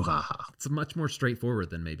 Yeah, brouhaha. It's much more straightforward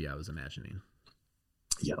than maybe I was imagining.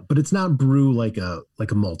 Yeah, but it's not brew like a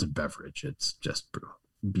malted beverage. It's just brew.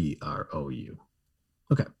 BROU.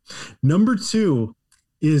 Okay. Number 2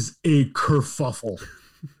 is a kerfuffle.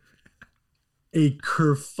 A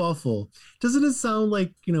kerfuffle. Doesn't it sound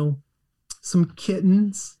like, some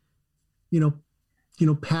kittens,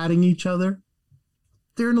 patting each other?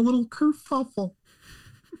 They're in a little kerfuffle.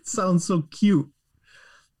 It sounds so cute.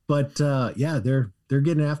 But they're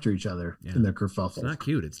getting after each other in their kerfuffle. It's not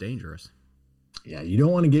cute. It's dangerous. Yeah, you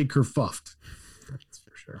don't want to get kerfuffed. That's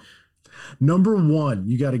for sure. Number 1,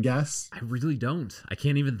 you got a guess? I really don't. I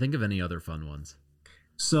can't even think of any other fun ones.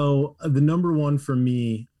 So the number 1 for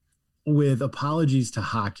me, with apologies to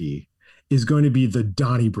hockey, is going to be the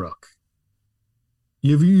Donnybrook.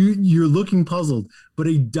 You're looking puzzled, but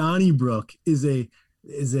a Donnybrook is a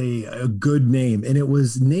good name, and it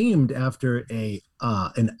was named after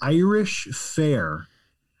an Irish fair,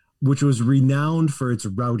 which was renowned for its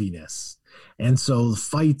rowdiness. And so the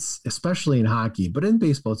fights, especially in hockey, but in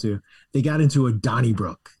baseball too, they got into a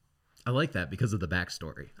Donnybrook. I like that because of the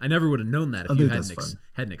backstory. I never would have known that if you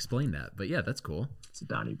hadn't explained that. But yeah, that's cool. It's a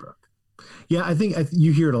Donnybrook. Yeah, I think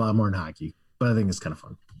you hear it a lot more in hockey, but I think it's kind of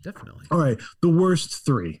fun. Definitely. All right, the worst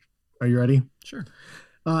 3. Are you ready? Sure.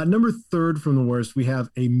 Number 3 from the worst, we have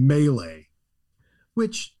a melee,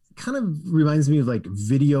 which kind of reminds me of like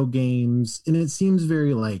video games, and it seems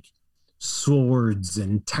very like swords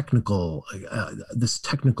and technical, this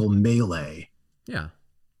technical melee. Yeah.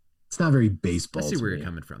 It's not very baseball. I see where you're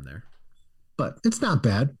coming from there. But it's not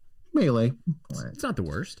bad. Melee. It's not the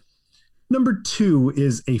worst. Number 2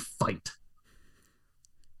 is a fight.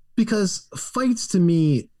 Because fights to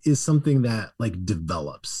me is something that like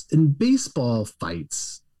develops. And baseball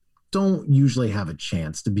fights don't usually have a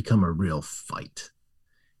chance to become a real fight.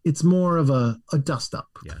 It's more of a dust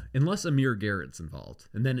up. Yeah, unless Amir Garrett's involved.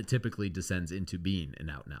 And then it typically descends into being an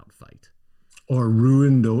out-and-out fight. Or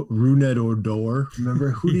Rougned Odor. Remember?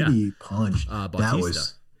 Who did he punch?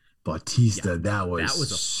 Bautista. Bautista, that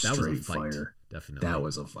was a fight. fire. Definitely. That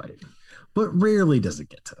was a fight. But rarely does it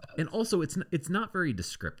get to that. And also it's not very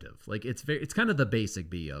descriptive. Like it's kind of the basic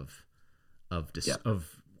B of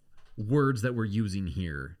words that we're using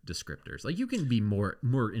here, descriptors. Like you can be more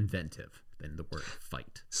inventive than the word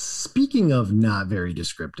fight. Speaking of not very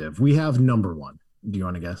descriptive, we have number 1. Do you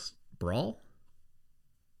want to guess? Brawl?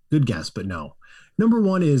 Good guess, but no. Number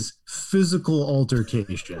 1 is physical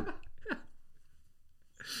altercation.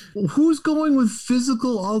 Who's going with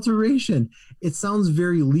physical alteration? It sounds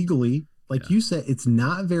very legally. Like you said, it's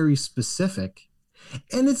not very specific,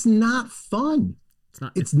 and it's not fun.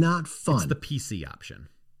 It's not fun. It's the PC option.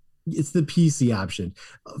 It's the PC option.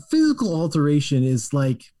 Physical alteration is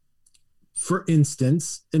like, for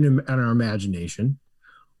instance, in our imagination,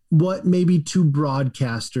 what maybe 2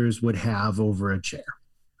 broadcasters would have over a chair.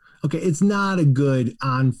 Okay, it's not a good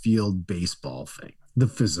on-field baseball thing. The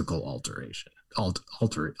physical altercation.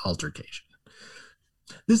 Altercation.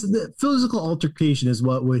 The physical altercation is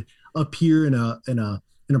what would appear in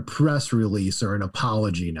a press release or an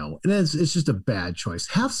apology note, and it's just a bad choice.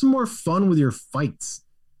 Have some more fun with your fights.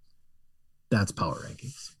 That's Power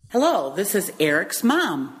Rankings. Hello, this is Eric's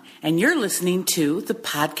mom, and you're listening to the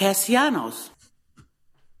Podcastellanos.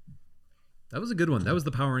 That was a good one. That was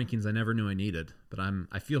the Power Rankings I never knew I needed, but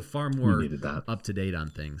I feel far more up to date on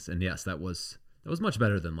things. And yes, that was much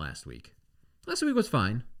better than last week. Last week was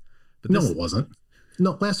fine. But no, it wasn't.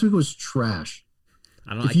 No, last week was trash.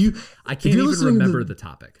 I don't know. I can't even remember the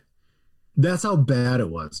topic. That's how bad it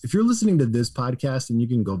was. If you're listening to this podcast and you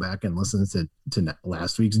can go back and listen to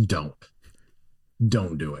last week's, don't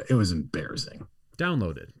do it. It was embarrassing.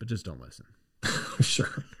 Download it, but just don't listen.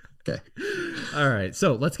 Sure. Okay. All right.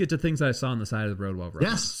 So let's get to things I saw on the side of the road while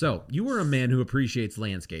running. Yes. So you were a man who appreciates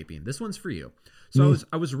landscaping. This one's for you. So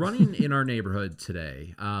I was running in our neighborhood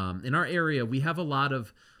today. In our area, we have a lot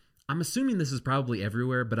of, I'm assuming this is probably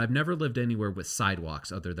everywhere, but I've never lived anywhere with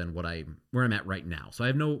sidewalks other than where I'm at right now. So I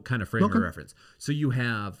have no kind of frame of reference. So you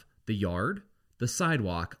have the yard, the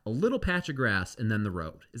sidewalk, a little patch of grass, and then the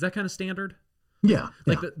road. Is that kind of standard? Yeah.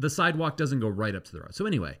 Like the sidewalk doesn't go right up to the road. So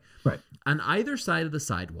anyway, right on either side of the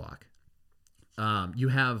sidewalk, you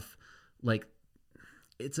have like,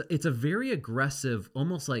 it's a very aggressive,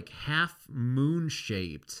 almost like half moon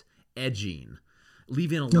shaped edging,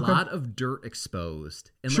 leaving a lot of dirt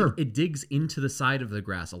exposed. And like it digs into the side of the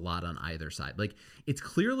grass a lot on either side. Like it's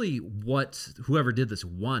clearly what whoever did this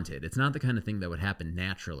wanted. It's not the kind of thing that would happen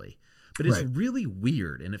naturally. But it's really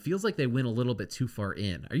weird, and it feels like they went a little bit too far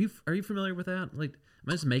in. Are you familiar with that? Like, am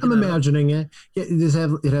I just making? I'm imagining it.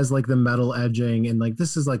 It has like the metal edging, and like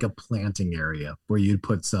this is like a planting area where you'd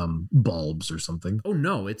put some bulbs or something. Oh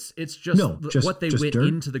no, it's just what they went dirt?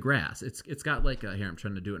 Into the grass. It's got like a, here I'm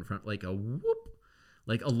trying to do it in front, like a whoop,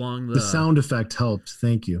 like along the sound effect helped.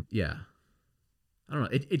 Thank you. Yeah. I don't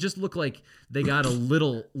know. It just looked like they got a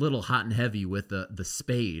little hot and heavy with the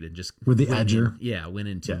spade and just with the edger. Went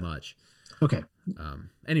in too much. Okay.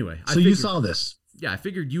 Anyway, so you saw this. Yeah, I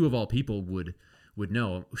figured you of all people would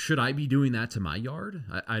know. Should I be doing that to my yard?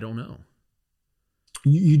 I don't know.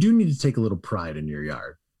 You do need to take a little pride in your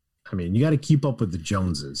yard. I mean, you got to keep up with the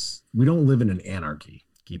Joneses. We don't live in an anarchy.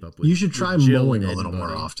 Keep up with. You should try mowing a little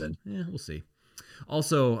more often. Yeah, we'll see.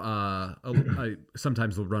 Also, I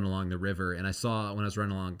sometimes will run along the river, and I saw when I was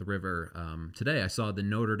running along the river today, I saw the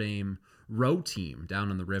Notre Dame row team down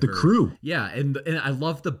on the river. The crew. Yeah, and I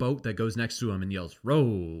love the boat that goes next to them and yells,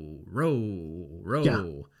 row, row, row.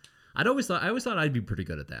 Yeah. I always thought I'd be pretty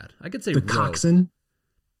good at that. I could say the row. Coxswain.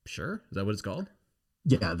 Sure. Is that what it's called?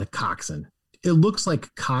 Yeah, the Coxswain. It looks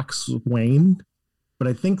like Coxswain, but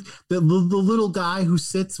I think the little guy who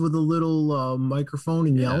sits with a little microphone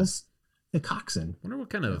and yells. The Coxswain. Wonder what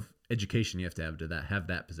kind of education you have to have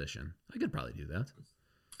that position. I could probably do that.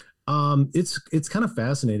 It's kind of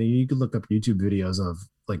fascinating. You could look up YouTube videos of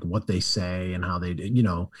like what they say and how they do. You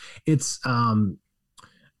know, it's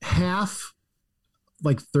half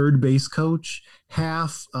like third base coach,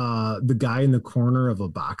 half the guy in the corner of a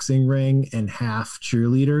boxing ring, and half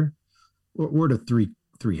cheerleader. We're to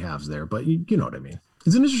three halves there, but you know what I mean.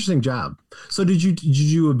 It's an interesting job. So did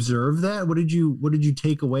you observe that? What did you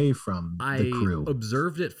take away from the crew? I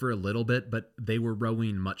observed it for a little bit, but they were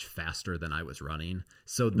rowing much faster than I was running.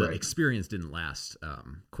 So the experience didn't last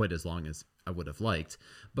quite as long as I would have liked.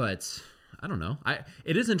 But I don't know.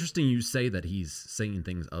 It is interesting you say that he's saying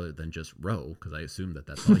things other than just row, because I assume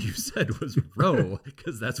that's all you said was row,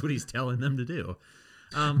 because that's what he's telling them to do.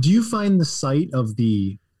 Do you find the sight of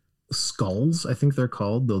the skulls, I think they're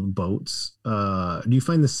called, the boats. Do you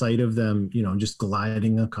find the sight of them, just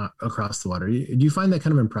gliding across the water? Do you find that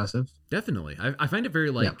kind of impressive? Definitely. I find it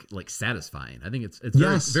very like satisfying. I think it's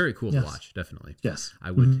Yes. very cool to Yes. watch. Definitely. Yes.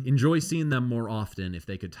 I would enjoy seeing them more often. If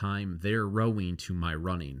they could time their rowing to my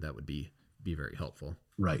running, that would be very helpful.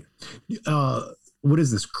 Right. What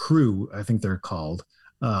is this crew? I think they're called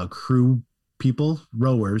crew people,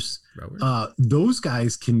 rowers. Those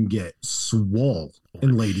guys can get swole,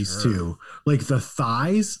 and ladies too. Like the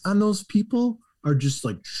thighs on those people are just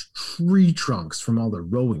like tree trunks from all the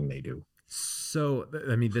rowing they do. So,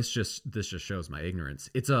 I mean, this just shows my ignorance.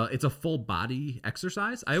 It's a full body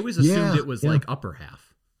exercise. I always assumed it was like upper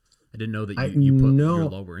half. I didn't know that you put your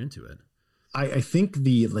lower into it. I think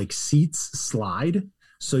the like seats slide.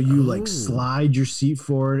 So you like slide your seat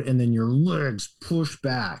forward and then your legs push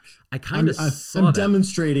back. I'm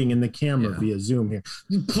demonstrating in the camera via Zoom here.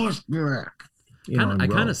 You push back. I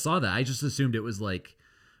kind of saw that. I just assumed it was like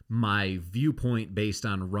my viewpoint based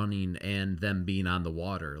on running and them being on the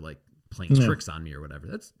water, like playing tricks on me or whatever.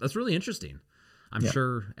 That's really interesting. I'm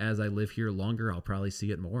sure as I live here longer, I'll probably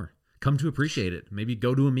see it more. Come to appreciate it. Maybe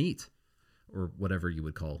go to a meet or whatever you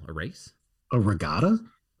would call a race. A regatta?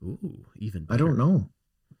 Ooh, even better. I don't know.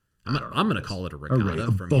 I'm going to call it a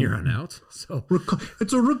regatta from here on out. So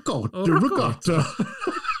it's a regatta. Regatta.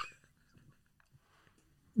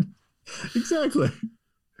 Exactly.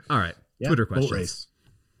 All right. Twitter questions.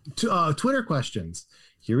 Twitter questions.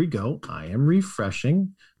 Here we go. I am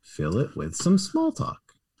refreshing. Fill it with some small talk.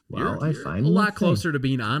 Well, I find a lot closer to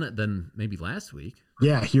being on it than maybe last week.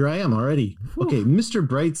 Yeah, here I am already. Whew. Okay, Mr.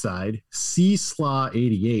 Brightside,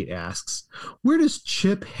 C-Slaw88 asks, where does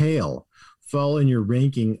Chip Hale fall in your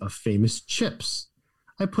ranking of famous chips?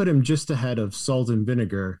 I put him just ahead of Salt and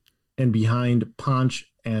Vinegar and behind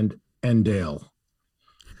Ponch and Dale.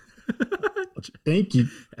 Thank you.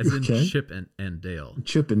 As in Chip and Dale.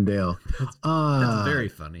 Chip and Dale. That's very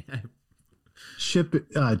funny. Chip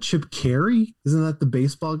Carey? Isn't that the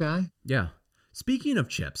baseball guy? Yeah. Speaking of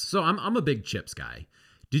chips, so I'm a big chips guy.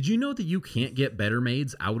 Did you know that you can't get Better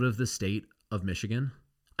Maids out of the state of Michigan?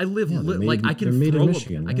 I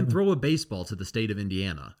can throw a baseball to the state of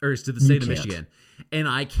Indiana or to the state of Michigan, and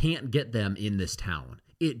I can't get them in this town.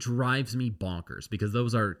 It drives me bonkers because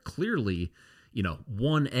those are clearly,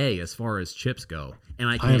 1A as far as chips go, and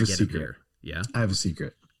I can't get it here. Yeah, I have a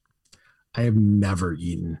secret. I have never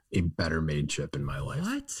eaten a Better Made chip in my life.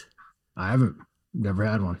 What? I haven't. Never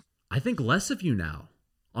had one. I think less of you now,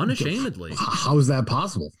 unashamedly. How is that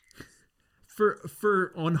possible?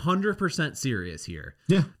 For 100% serious here.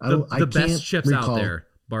 Yeah, the best chips out there,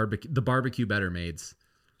 the barbecue Better Maids.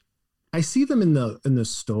 I see them in the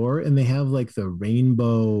store, and they have like the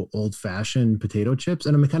rainbow old fashioned potato chips,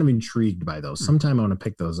 and I'm kind of intrigued by those. Sometime I want to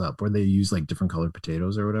pick those up, where they use like different colored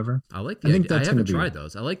potatoes or whatever. I like the idea. I haven't tried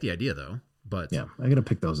those. I like the idea though, but yeah, I gotta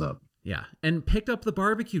pick those up. Yeah, and picked up the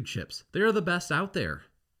barbecue chips. They're the best out there.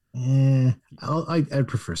 I'd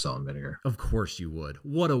prefer salt and vinegar. Of course you would.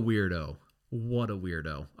 What a weirdo.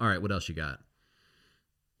 All right, what else you got?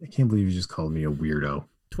 I can't believe you just called me a weirdo.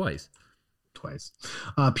 Twice.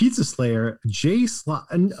 Pizza Slayer, J Slaw,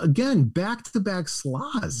 and again, back-to-back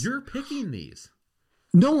slaws. You're picking these.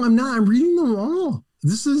 No, I'm not. I'm reading them all.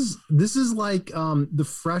 This is like the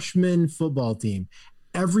freshman football team.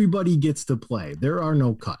 Everybody gets to play. There are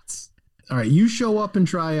no cuts. All right, you show up and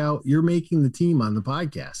try out. You're making the team on the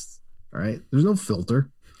podcast. All right, there's no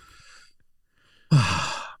filter.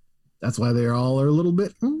 That's why they all are a little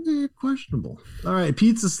bit questionable. All right,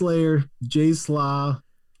 Pizza Slayer, J Slaw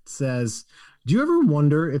says, do you ever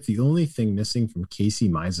wonder if the only thing missing from Casey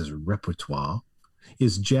Mize's repertoire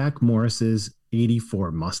is Jack Morris's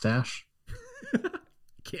 84 mustache?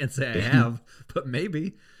 Can't say I have, but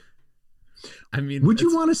maybe. I mean, would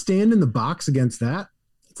you want to stand in the box against that?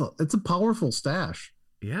 It's a powerful stash.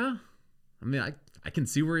 Yeah. I mean, I can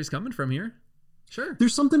see where he's coming from here. Sure.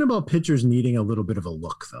 There's something about pitchers needing a little bit of a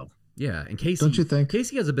look, though. Yeah, and Casey, don't you think?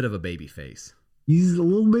 Casey has a bit of a baby face. He's a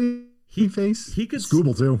little baby face. He could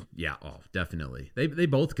Scooble too. Yeah, definitely. They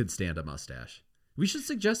both could stand a mustache. We should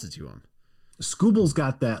suggest it to him. Scooble's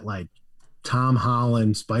got that like Tom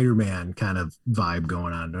Holland Spider-Man kind of vibe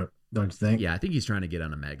going on, don't you think? Yeah, I think he's trying to get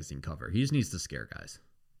on a magazine cover. He just needs to scare guys.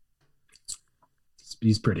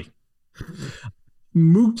 He's pretty.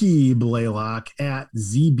 Mookie Blaylock at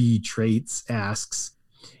ZB Traits asks,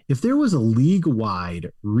 if there was a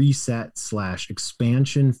league-wide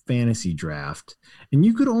reset/expansion fantasy draft and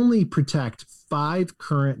you could only protect 5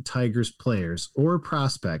 current Tigers players or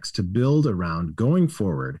prospects to build around going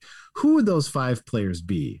forward, who would those 5 players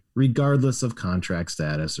be, regardless of contract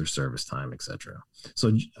status or service time, etc.?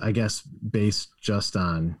 So I guess based just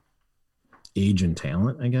on age and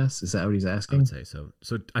talent, I guess. Is that what he's asking? I would say so.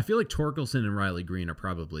 So I feel like Torkelson and Riley Green are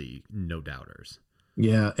probably no doubters.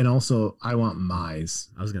 Yeah, and also I want Mize.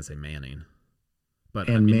 I was gonna say Manning, but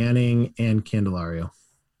Manning and Candelario.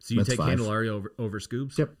 So you take 5. Candelario over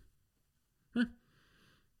Scoobs? Yep.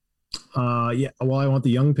 Yeah. Well, I want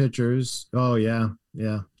the young pitchers. Oh yeah,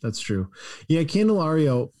 that's true. Yeah,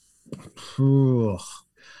 Candelario.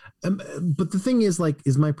 But the thing is, like,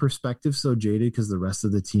 is my perspective so jaded because the rest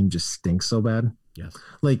of the team just stinks so bad? Yes.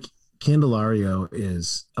 Like Candelario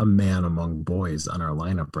is a man among boys on our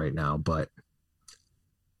lineup right now, but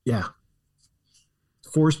yeah,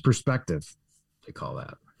 forced perspective, they call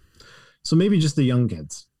that. So maybe just the young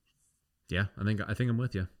kids. Yeah, I think I'm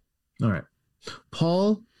with you. All right,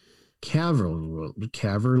 Paul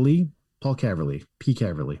Caverly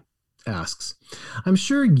asks, I'm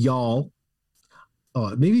sure y'all.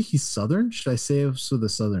 Oh, maybe he's Southern. Should I say it with a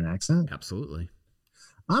Southern accent? Absolutely.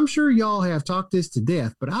 I'm sure y'all have talked this to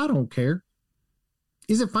death, but I don't care.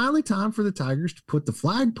 Is it finally time for the Tigers to put the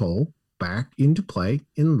flagpole back into play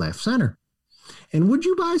in left center? And would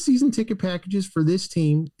you buy season ticket packages for this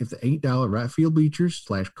team if the $8 right field bleachers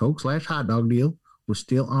 /Coke/hot dog deal was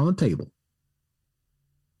still on the table?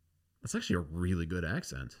 That's actually a really good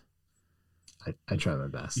accent. I try my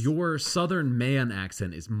best. Your Southern man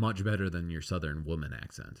accent is much better than your Southern woman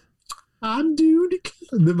accent. Dude,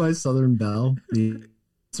 my Southern belle needs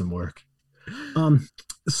some work.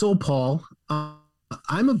 So Paul,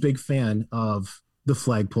 I'm a big fan of the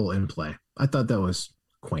flagpole in play. I thought that was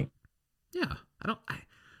quaint. Yeah,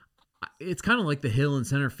 it's kind of like the hill in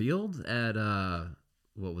center field at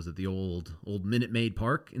what was it? The old Minute Maid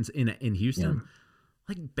Park in Houston. Yeah.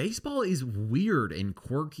 Like, baseball is weird and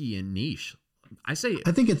quirky and niche. I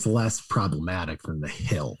think it's less problematic than the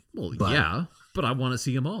hill. Well, but I want to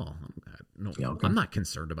see them all. No, yeah, okay. I'm not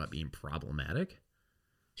concerned about being problematic.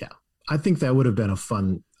 Yeah, I think that would have been a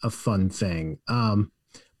fun thing.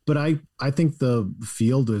 But I think the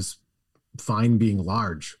field is fine being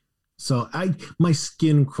large. So my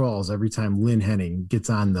skin crawls every time Lynn Henning gets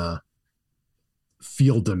on the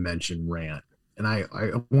field dimension rant, and I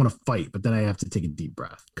want to fight, but then I have to take a deep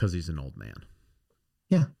breath because he's an old man.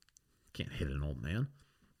 Yeah. Can't hit an old man.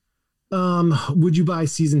 Would you buy a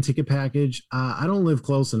season ticket package? I don't live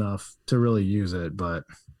close enough to really use it, but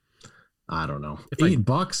I don't know.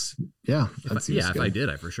 $8. Yeah. If I did,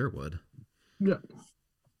 I for sure would. Yeah.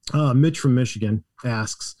 Mitch from Michigan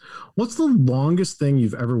asks, what's the longest thing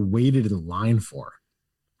you've ever waited in line for?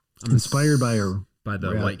 Inspired by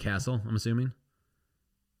the White Castle, I'm assuming.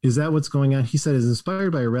 Is that what's going on? He said is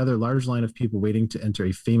inspired by a rather large line of people waiting to enter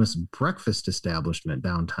a famous breakfast establishment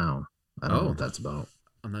downtown. I don't know what that's about.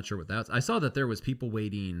 I'm not sure what that's. I saw that there was people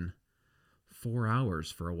waiting 4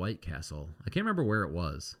 hours for a White Castle. I can't remember where it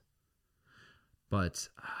was, but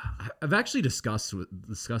I've actually discussed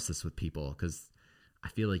this with people because I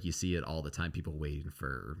feel like you see it all the time. People waiting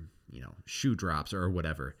for shoe drops or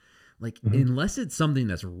whatever. Like unless it's something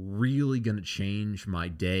that's really going to change my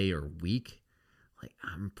day or week, like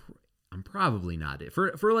I'm probably not it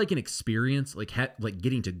for like an experience like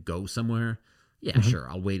getting to go somewhere. Yeah, sure.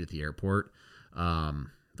 I'll wait at the airport.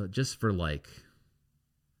 But just for like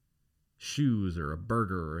shoes or a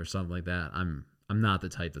burger or something like that, I'm not the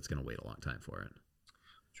type that's going to wait a long time for it.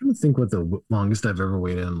 I'm trying to think what the longest I've ever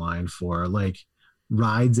waited in line for, like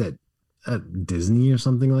rides at Disney or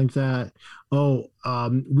something like that.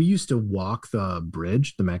 We used to walk the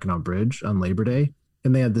bridge, the Mackinac Bridge on Labor Day.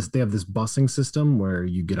 And they have this busing system where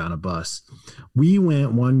you get on a bus. We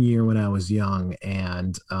went one year when I was young,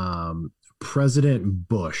 and President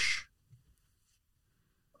Bush,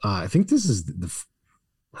 I think this is the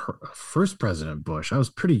first President Bush, I was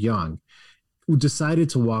pretty young, who decided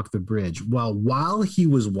to walk the bridge. Well, while he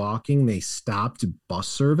was walking, they stopped bus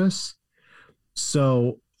service.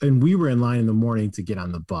 So, and we were in line in the morning to get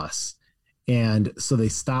on the bus. And so they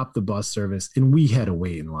stopped the bus service, and we had to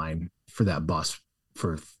wait in line for that bus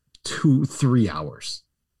for 2-3 hours.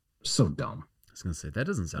 So dumb. I was gonna say that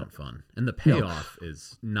doesn't sound fun, and the payoff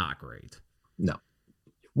is not great. No.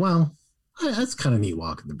 Well, that's kind of neat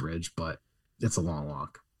walking the bridge, but it's a long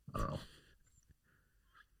walk. I don't know.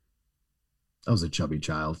 I was a chubby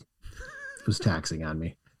child. It was taxing on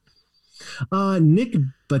me. Nick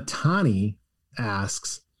Batani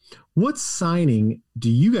asks, what signing do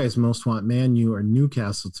you guys most want Man U or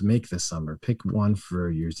Newcastle to make this summer? Pick one for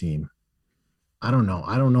your team. I don't know.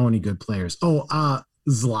 I don't know any good players.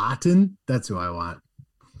 Zlatan. That's who I want.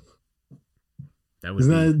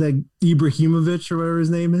 Isn't that Ibrahimovic or whatever his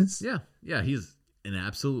name is? Yeah. Yeah. He's an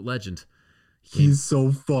absolute legend. He's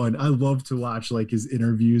so fun. I love to watch like his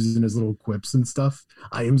interviews and his little quips and stuff.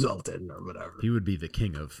 I am Zoltan or whatever. He would be the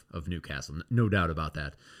king of Newcastle, no doubt about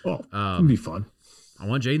that. Oh, it'd be fun. I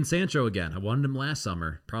want Jadon Sancho again. I wanted him last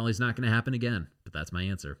summer. Probably is not going to happen again, but that's my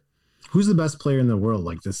answer. Who's the best player in the world?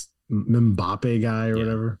 Like this Mbappe guy or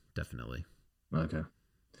whatever? Definitely. Okay.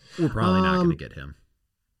 We're probably not going to get him.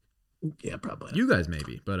 Yeah, probably. You guys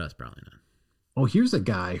maybe, but us probably not. Oh, here's a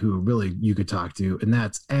guy who really you could talk to, and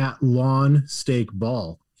that's at Lawn Steak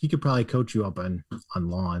Ball. He could probably coach you up on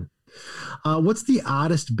lawn. What's the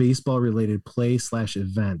oddest baseball-related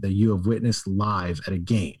play/event that you have witnessed live at a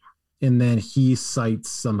game? And then he cites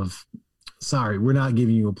some of. Sorry, we're not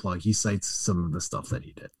giving you a plug. He cites some of the stuff that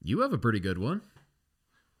he did. You have a pretty good one.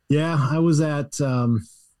 Yeah, I was at.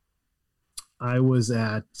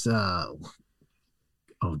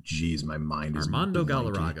 Oh, geez, my mind is Armando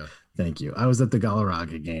blanking. Galarraga. Thank you. I was at the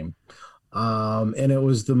Galarraga game, and it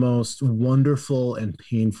was the most wonderful and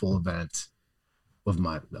painful event of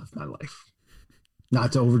my life.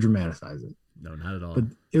 Not to over dramatize it. No, not at all. But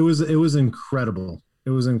it was incredible.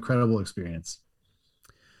 It was an incredible experience.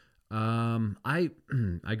 I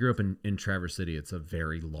grew up in Traverse City. It's a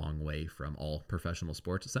very long way from all professional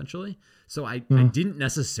sports, essentially. So I didn't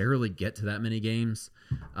necessarily get to that many games.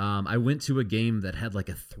 I went to a game that had like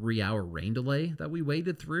a 3-hour rain delay that we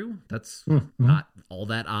waded through. That's not all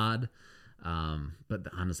that odd. But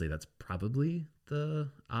honestly, that's probably the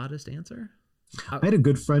oddest answer. I had a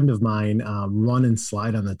good friend of mine run and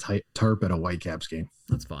slide on the tarp at a Whitecaps game.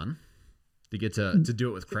 That's fun. You get to do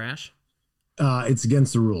it with Crash? It's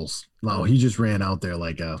against the rules. No, he just ran out there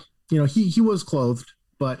like he was clothed,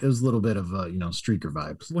 but it was a little bit of streaker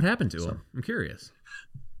vibes. What happened to him? I'm curious.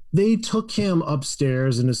 They took him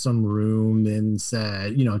upstairs into some room and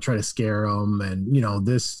said, try to scare him. And,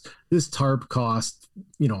 this tarp cost,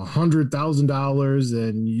 $100,000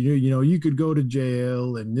 and, you could go to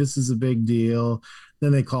jail and this is a big deal.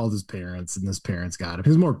 Then they called his parents and his parents got him.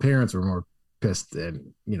 His parents were more pissed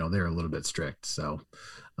and, they're a little bit strict. So,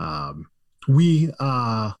 we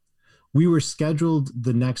were scheduled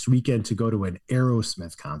the next weekend to go to an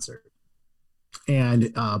Aerosmith concert.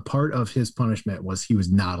 And part of his punishment was he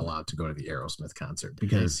was not allowed to go to the Aerosmith concert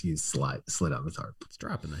because he slid on the tarp. It's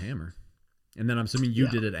dropping the hammer. And then I'm assuming you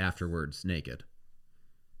did it afterwards naked.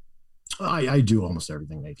 I do almost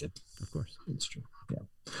everything naked. Of course. It's true.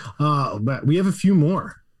 Yeah. But we have a few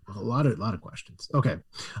more. A lot of questions. Okay.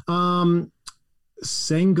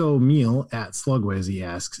 Sango Meal at Slugways, he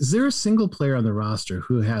asks, is there a single player on the roster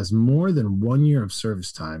who has more than 1 year of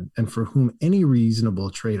service time and for whom any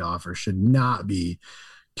reasonable trade offer should not be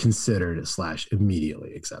considered /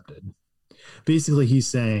 immediately accepted? Basically, he's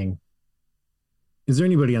saying, is there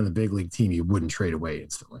anybody on the big league team you wouldn't trade away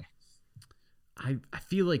instantly? I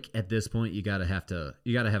feel like at this point you gotta have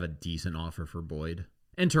a decent offer for Boyd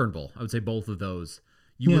and Turnbull. I would say both of those.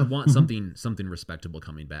 You would want something respectable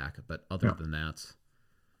coming back, but other than that,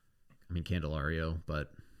 I mean Candelario,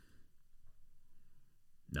 but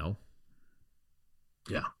no.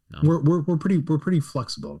 Yeah, no. We're pretty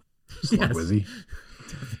flexible. Yes, Wizzy.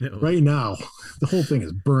 Right now, the whole thing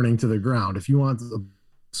is burning to the ground. If you want a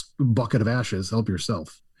bucket of ashes, help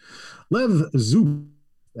yourself. Lev Zoop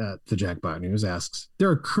at the Jackpot News asks,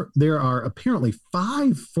 there are apparently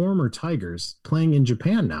 5 former Tigers playing in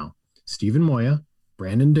Japan now. Stephen Moya,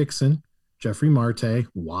 Brandon Dixon, Jeffrey Marte.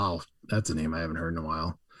 Wow, that's a name I haven't heard in a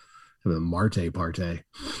while. Marte Parte.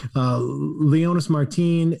 Leonis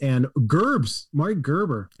Martin and Mark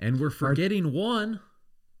Gerber. And we're forgetting one.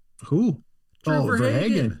 Who? Trevor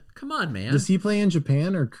Hagen. Come on, man. Does he play in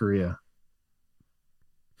Japan or Korea?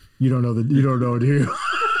 You don't know, do you?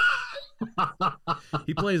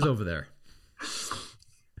 He plays over there.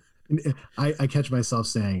 I catch myself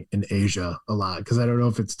saying in Asia a lot because I don't know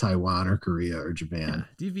if it's Taiwan or Korea or Japan.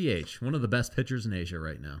 Yeah, DVH, one of the best pitchers in Asia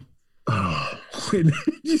right now. Oh,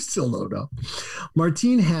 you still don't know.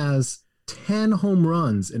 Martin has 10 home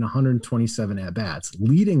runs in 127 at-bats,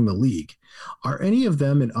 leading the league. Are any of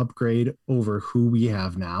them an upgrade over who we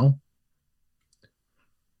have now?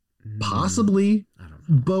 Possibly. I don't know.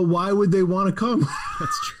 But why would they want to come?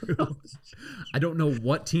 That's true. I don't know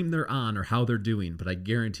what team they're on or how they're doing, but I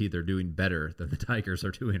guarantee they're doing better than the Tigers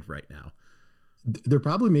are doing right now. They're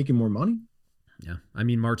probably making more money. Yeah. I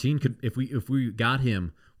mean, Martin could, if we got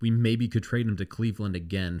him, we maybe could trade him to Cleveland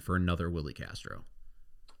again for another Willie Castro.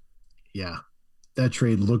 Yeah. That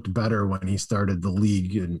trade looked better when he started the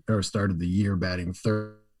league or started the year batting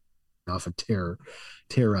third off a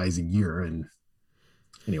terrorizing year. And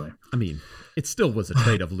anyway, I mean, it still was a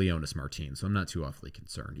trade of Leonis Martin, so I'm not too awfully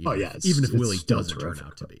concerned. Even if Willie doesn't turn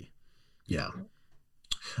out to be. Yeah.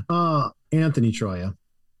 Anthony Troya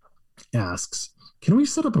asks, can we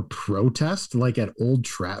set up a protest like at Old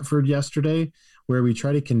Trafford yesterday where we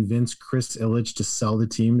try to convince Chris Ilitch to sell the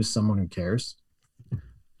team to someone who cares?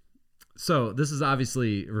 So this is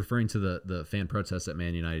obviously referring to the fan protests at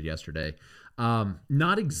Man United yesterday.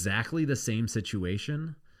 Not exactly the same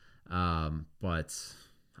situation, but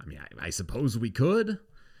I mean, I suppose we could.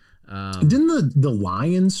 Didn't the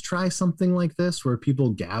Lions try something like this where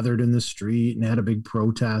people gathered in the street and had a big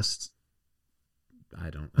protest? I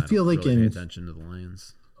don't feel like really pay attention to the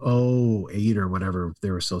Lions. 08 or whatever, they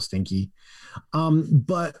were so stinky.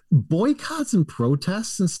 But boycotts and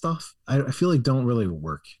protests and stuff, I feel like don't really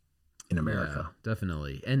work in America. Yeah,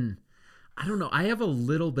 definitely. And I don't know, I have a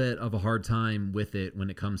little bit of a hard time with it when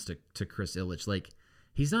it comes to Chris Ilitch. Like,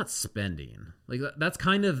 he's not spending. Like, that's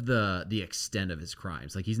kind of the extent of his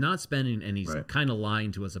crimes. Like, he's not spending, and he's kind of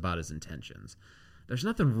lying to us about his intentions. There's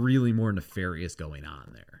nothing really more nefarious going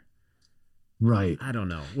on there. Right. I don't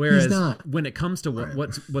know. Whereas when it comes to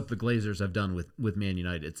what the Glazers have done with Man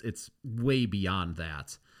United, it's way beyond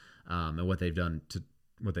that, and what they've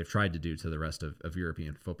tried to do to the rest of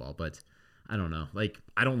European football. But I don't know. Like,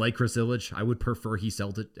 I don't like Chris Ilitch. I would prefer he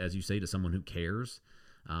sold it, as you say, to someone who cares.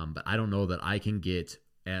 But I don't know that I can get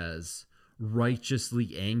as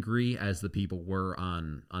righteously angry as the people were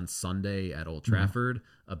on Sunday at Old Trafford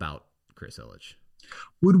about Chris Ilitch.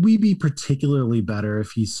 Would we be particularly better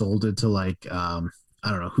if he sold it to, like, I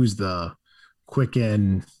don't know, who's the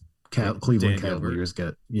Quicken Cleveland Cavaliers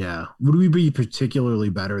get? Yeah. Would we be particularly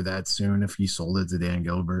better that soon if he sold it to Dan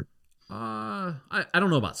Gilbert? I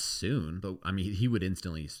don't know about soon, but I mean, he would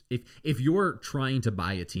instantly, if you're trying to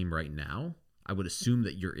buy a team right now, I would assume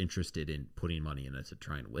that you're interested in putting money in it to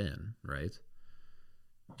try and win, right?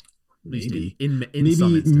 At least maybe in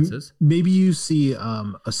some instances. Maybe you see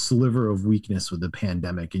a sliver of weakness with the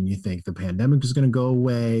pandemic and you think the pandemic is going to go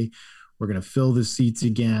away. We're going to fill the seats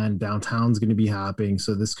again. Downtown's going to be hopping.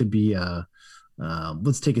 So this could be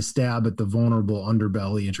let's take a stab at the vulnerable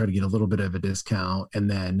underbelly and try to get a little bit of a discount and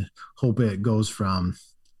then hope it goes from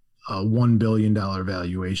a $1 billion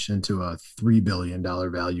valuation to a $3 billion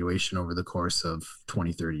valuation over the course of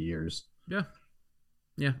 20, 30 years. Yeah.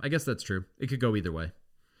 Yeah, I guess that's true. It could go either way.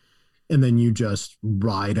 And then you just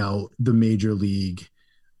ride out the major league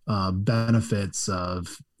benefits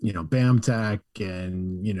of, BAMTech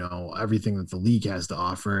and, everything that the league has to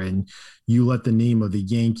offer. And you let the name of the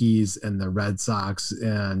Yankees and the Red Sox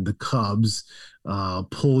and the Cubs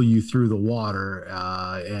pull you through the water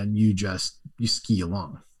and you ski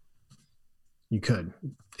along. You could.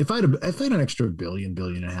 If I had an extra $1.5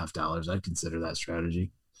 billion, I'd consider that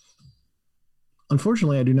strategy.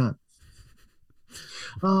 Unfortunately, I do not.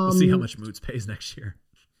 We'll see how much Moots pays next year.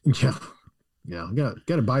 Yeah. Got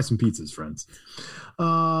to buy some pizzas, friends.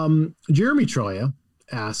 Jeremy Troya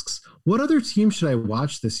asks, what other team should I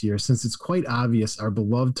watch this year since it's quite obvious our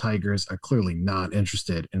beloved Tigers are clearly not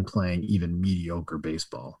interested in playing even mediocre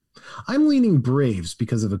baseball? I'm leaning Braves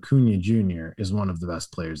because of Acuna Jr. is one of the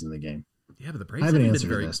best players in the game. Yeah, but the Braves I haven't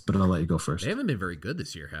answered this, but I'll let you go first. They haven't been very good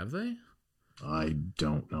this year, have they? I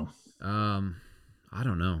don't know. I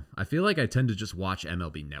don't know. I feel like I tend to just watch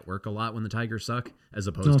MLB Network a lot when the Tigers suck, as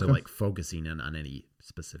opposed to like focusing in on any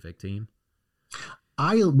specific team.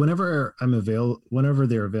 Whenever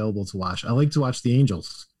they're available to watch, I like to watch the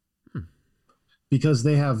Angels because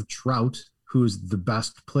they have Trout, who's the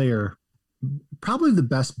best player, probably the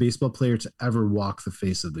best baseball player to ever walk the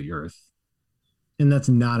face of the earth. And that's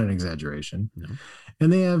not an exaggeration. No.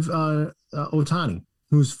 And they have Ohtani,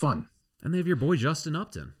 who's fun. And they have your boy Justin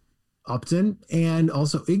Upton, and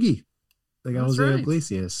also Iggy. They got Jose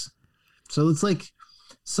Iglesias. So it's like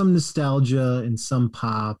some nostalgia and some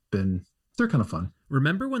pop, and they're kind of fun.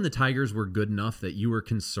 Remember when the Tigers were good enough that you were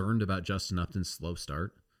concerned about Justin Upton's slow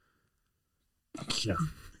start? Yeah.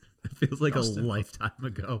 It feels like a lifetime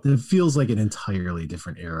ago. It feels like an entirely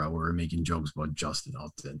different era where we're making jokes about Justin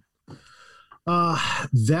Upton.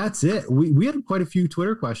 That's it. We had quite a few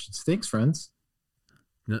Twitter questions. Thanks, friends.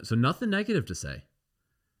 No, so nothing negative to say.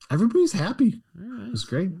 Everybody's happy. All right. It was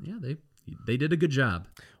great. Yeah, they did a good job.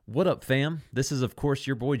 What up, fam? This is, of course,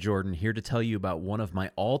 your boy Jordan here to tell you about one of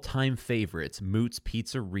my all-time favorites, Moots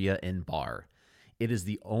Pizzeria and Bar. It is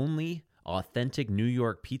the only authentic New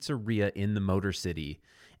York pizzeria in the Motor City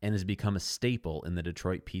and has become a staple in the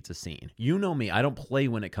Detroit pizza scene. You know me, I don't play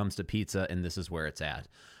when it comes to pizza, and this is where it's at.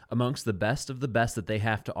 Amongst the best of the best that they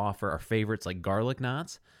have to offer are favorites like garlic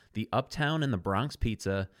knots, the Uptown and the Bronx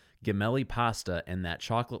pizza, Gemelli pasta, and that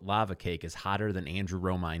chocolate lava cake is hotter than Andrew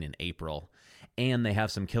Romine in April. And they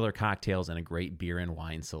have some killer cocktails and a great beer and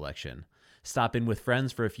wine selection. Stop in with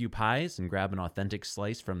friends for a few pies and grab an authentic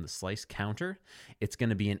slice from the slice counter. It's going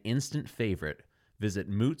to be an instant favorite. Visit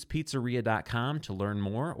mootspizzeria.com to learn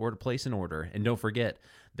more or to place an order. And don't forget,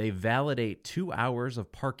 they validate 2 hours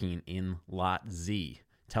of parking in Lot Z.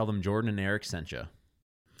 Tell them Jordan and Eric sent you.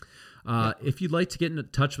 If you'd like to get in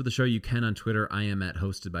touch with the show, you can on Twitter. I am at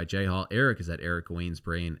Hosted by J Hall. Eric is at Eric Wayne's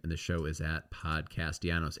Brain, and the show is at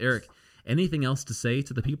Podcastellanos. Eric, anything else to say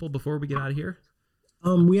to the people before we get out of here?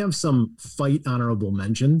 We have some fight honorable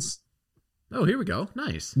mentions. Oh, here we go.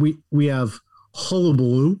 Nice. We have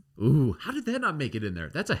Hullabaloo. Ooh, how did that not make it in there?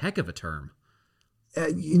 That's a heck of a term.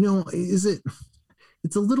 It's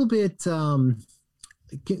a little bit,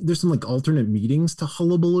 there's some like alternate meanings to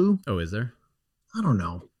Hullabaloo. Oh, is there? I don't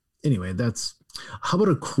know. Anyway, how about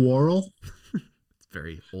a quarrel? It's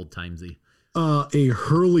very old-timesy. A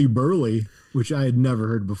hurly-burly, which I had never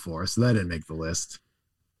heard before, so that didn't make the list.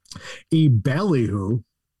 A ballyhoo.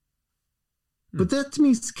 But that to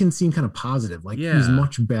me can seem kind of positive. Like he's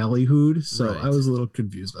much ballyhooed. So right. I was a little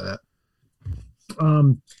confused by that.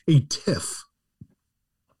 A tiff.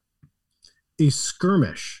 A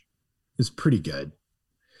skirmish is pretty good.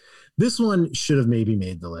 This one should have maybe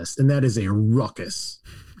made the list, and that is a ruckus.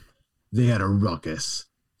 They had a ruckus.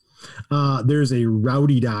 There's a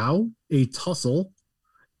rowdy dow, a tussle,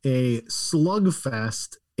 a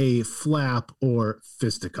slugfest, a flap, or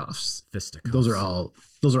fisticuffs. Fisticuffs. Those are all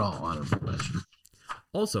honorable mentions.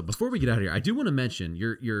 Also, before we get out of here, I do want to mention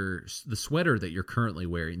the sweater that you're currently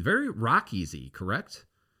wearing. Very Rock-easy, correct?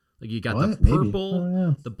 Like you got the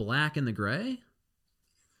purple, the black, and the gray.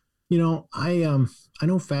 I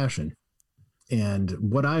know fashion, and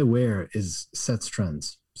what I wear sets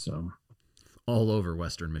trends. So all over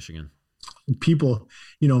Western Michigan, people,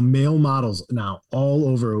 male models now all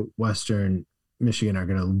over Western Michigan are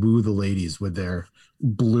going to woo the ladies with their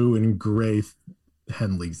blue and gray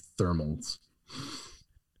Henley thermals.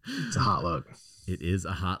 It's a hot look. It is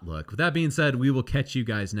a hot look. With that being said, we will catch you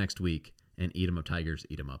guys next week, and eat 'em up, Tigers,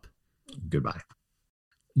 eat 'em up. Goodbye.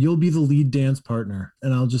 You'll be the lead dance partner,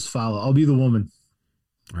 and I'll just follow. I'll be the woman.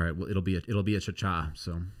 All right. Well, it'll be a cha-cha.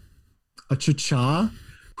 So a cha-cha?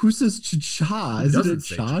 Who says cha-cha? Is it a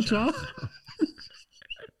cha-cha?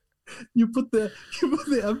 You put the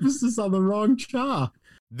emphasis on the wrong cha.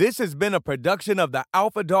 This has been a production of the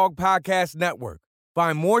Alpha Dog Podcast Network.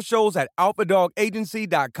 Find more shows at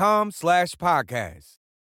alphadogagency.com/podcast.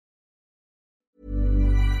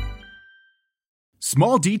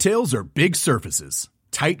 Small details are big surfaces.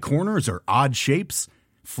 Tight corners are odd shapes.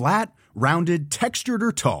 Flat, rounded, textured,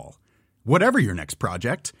 or tall. Whatever your next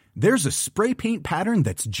project, there's a spray paint pattern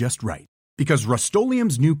that's just right. Because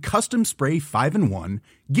Rust-Oleum's new Custom Spray 5-in-1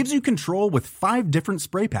 gives you control with 5 different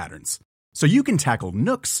spray patterns. So you can tackle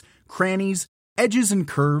nooks, crannies, edges, and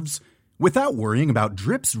curves without worrying about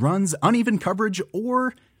drips, runs, uneven coverage,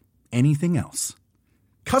 or anything else.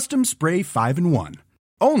 Custom Spray 5-in-1.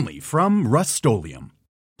 Only from Rust-Oleum.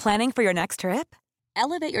 Planning for your next trip?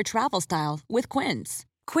 Elevate your travel style with Quince.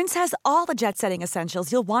 Quince has all the jet-setting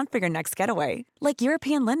essentials you'll want for your next getaway, like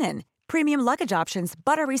European linen, premium luggage options,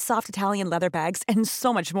 buttery soft Italian leather bags, and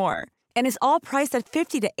so much more. And is all priced at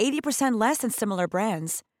 50 to 80% less than similar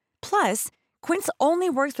brands. Plus, Quince only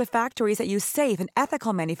works with factories that use safe and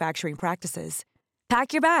ethical manufacturing practices.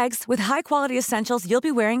 Pack your bags with high-quality essentials you'll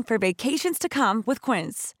be wearing for vacations to come with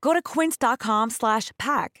Quince. Go to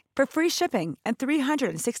quince.com/pack for free shipping and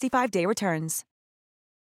 365-day returns.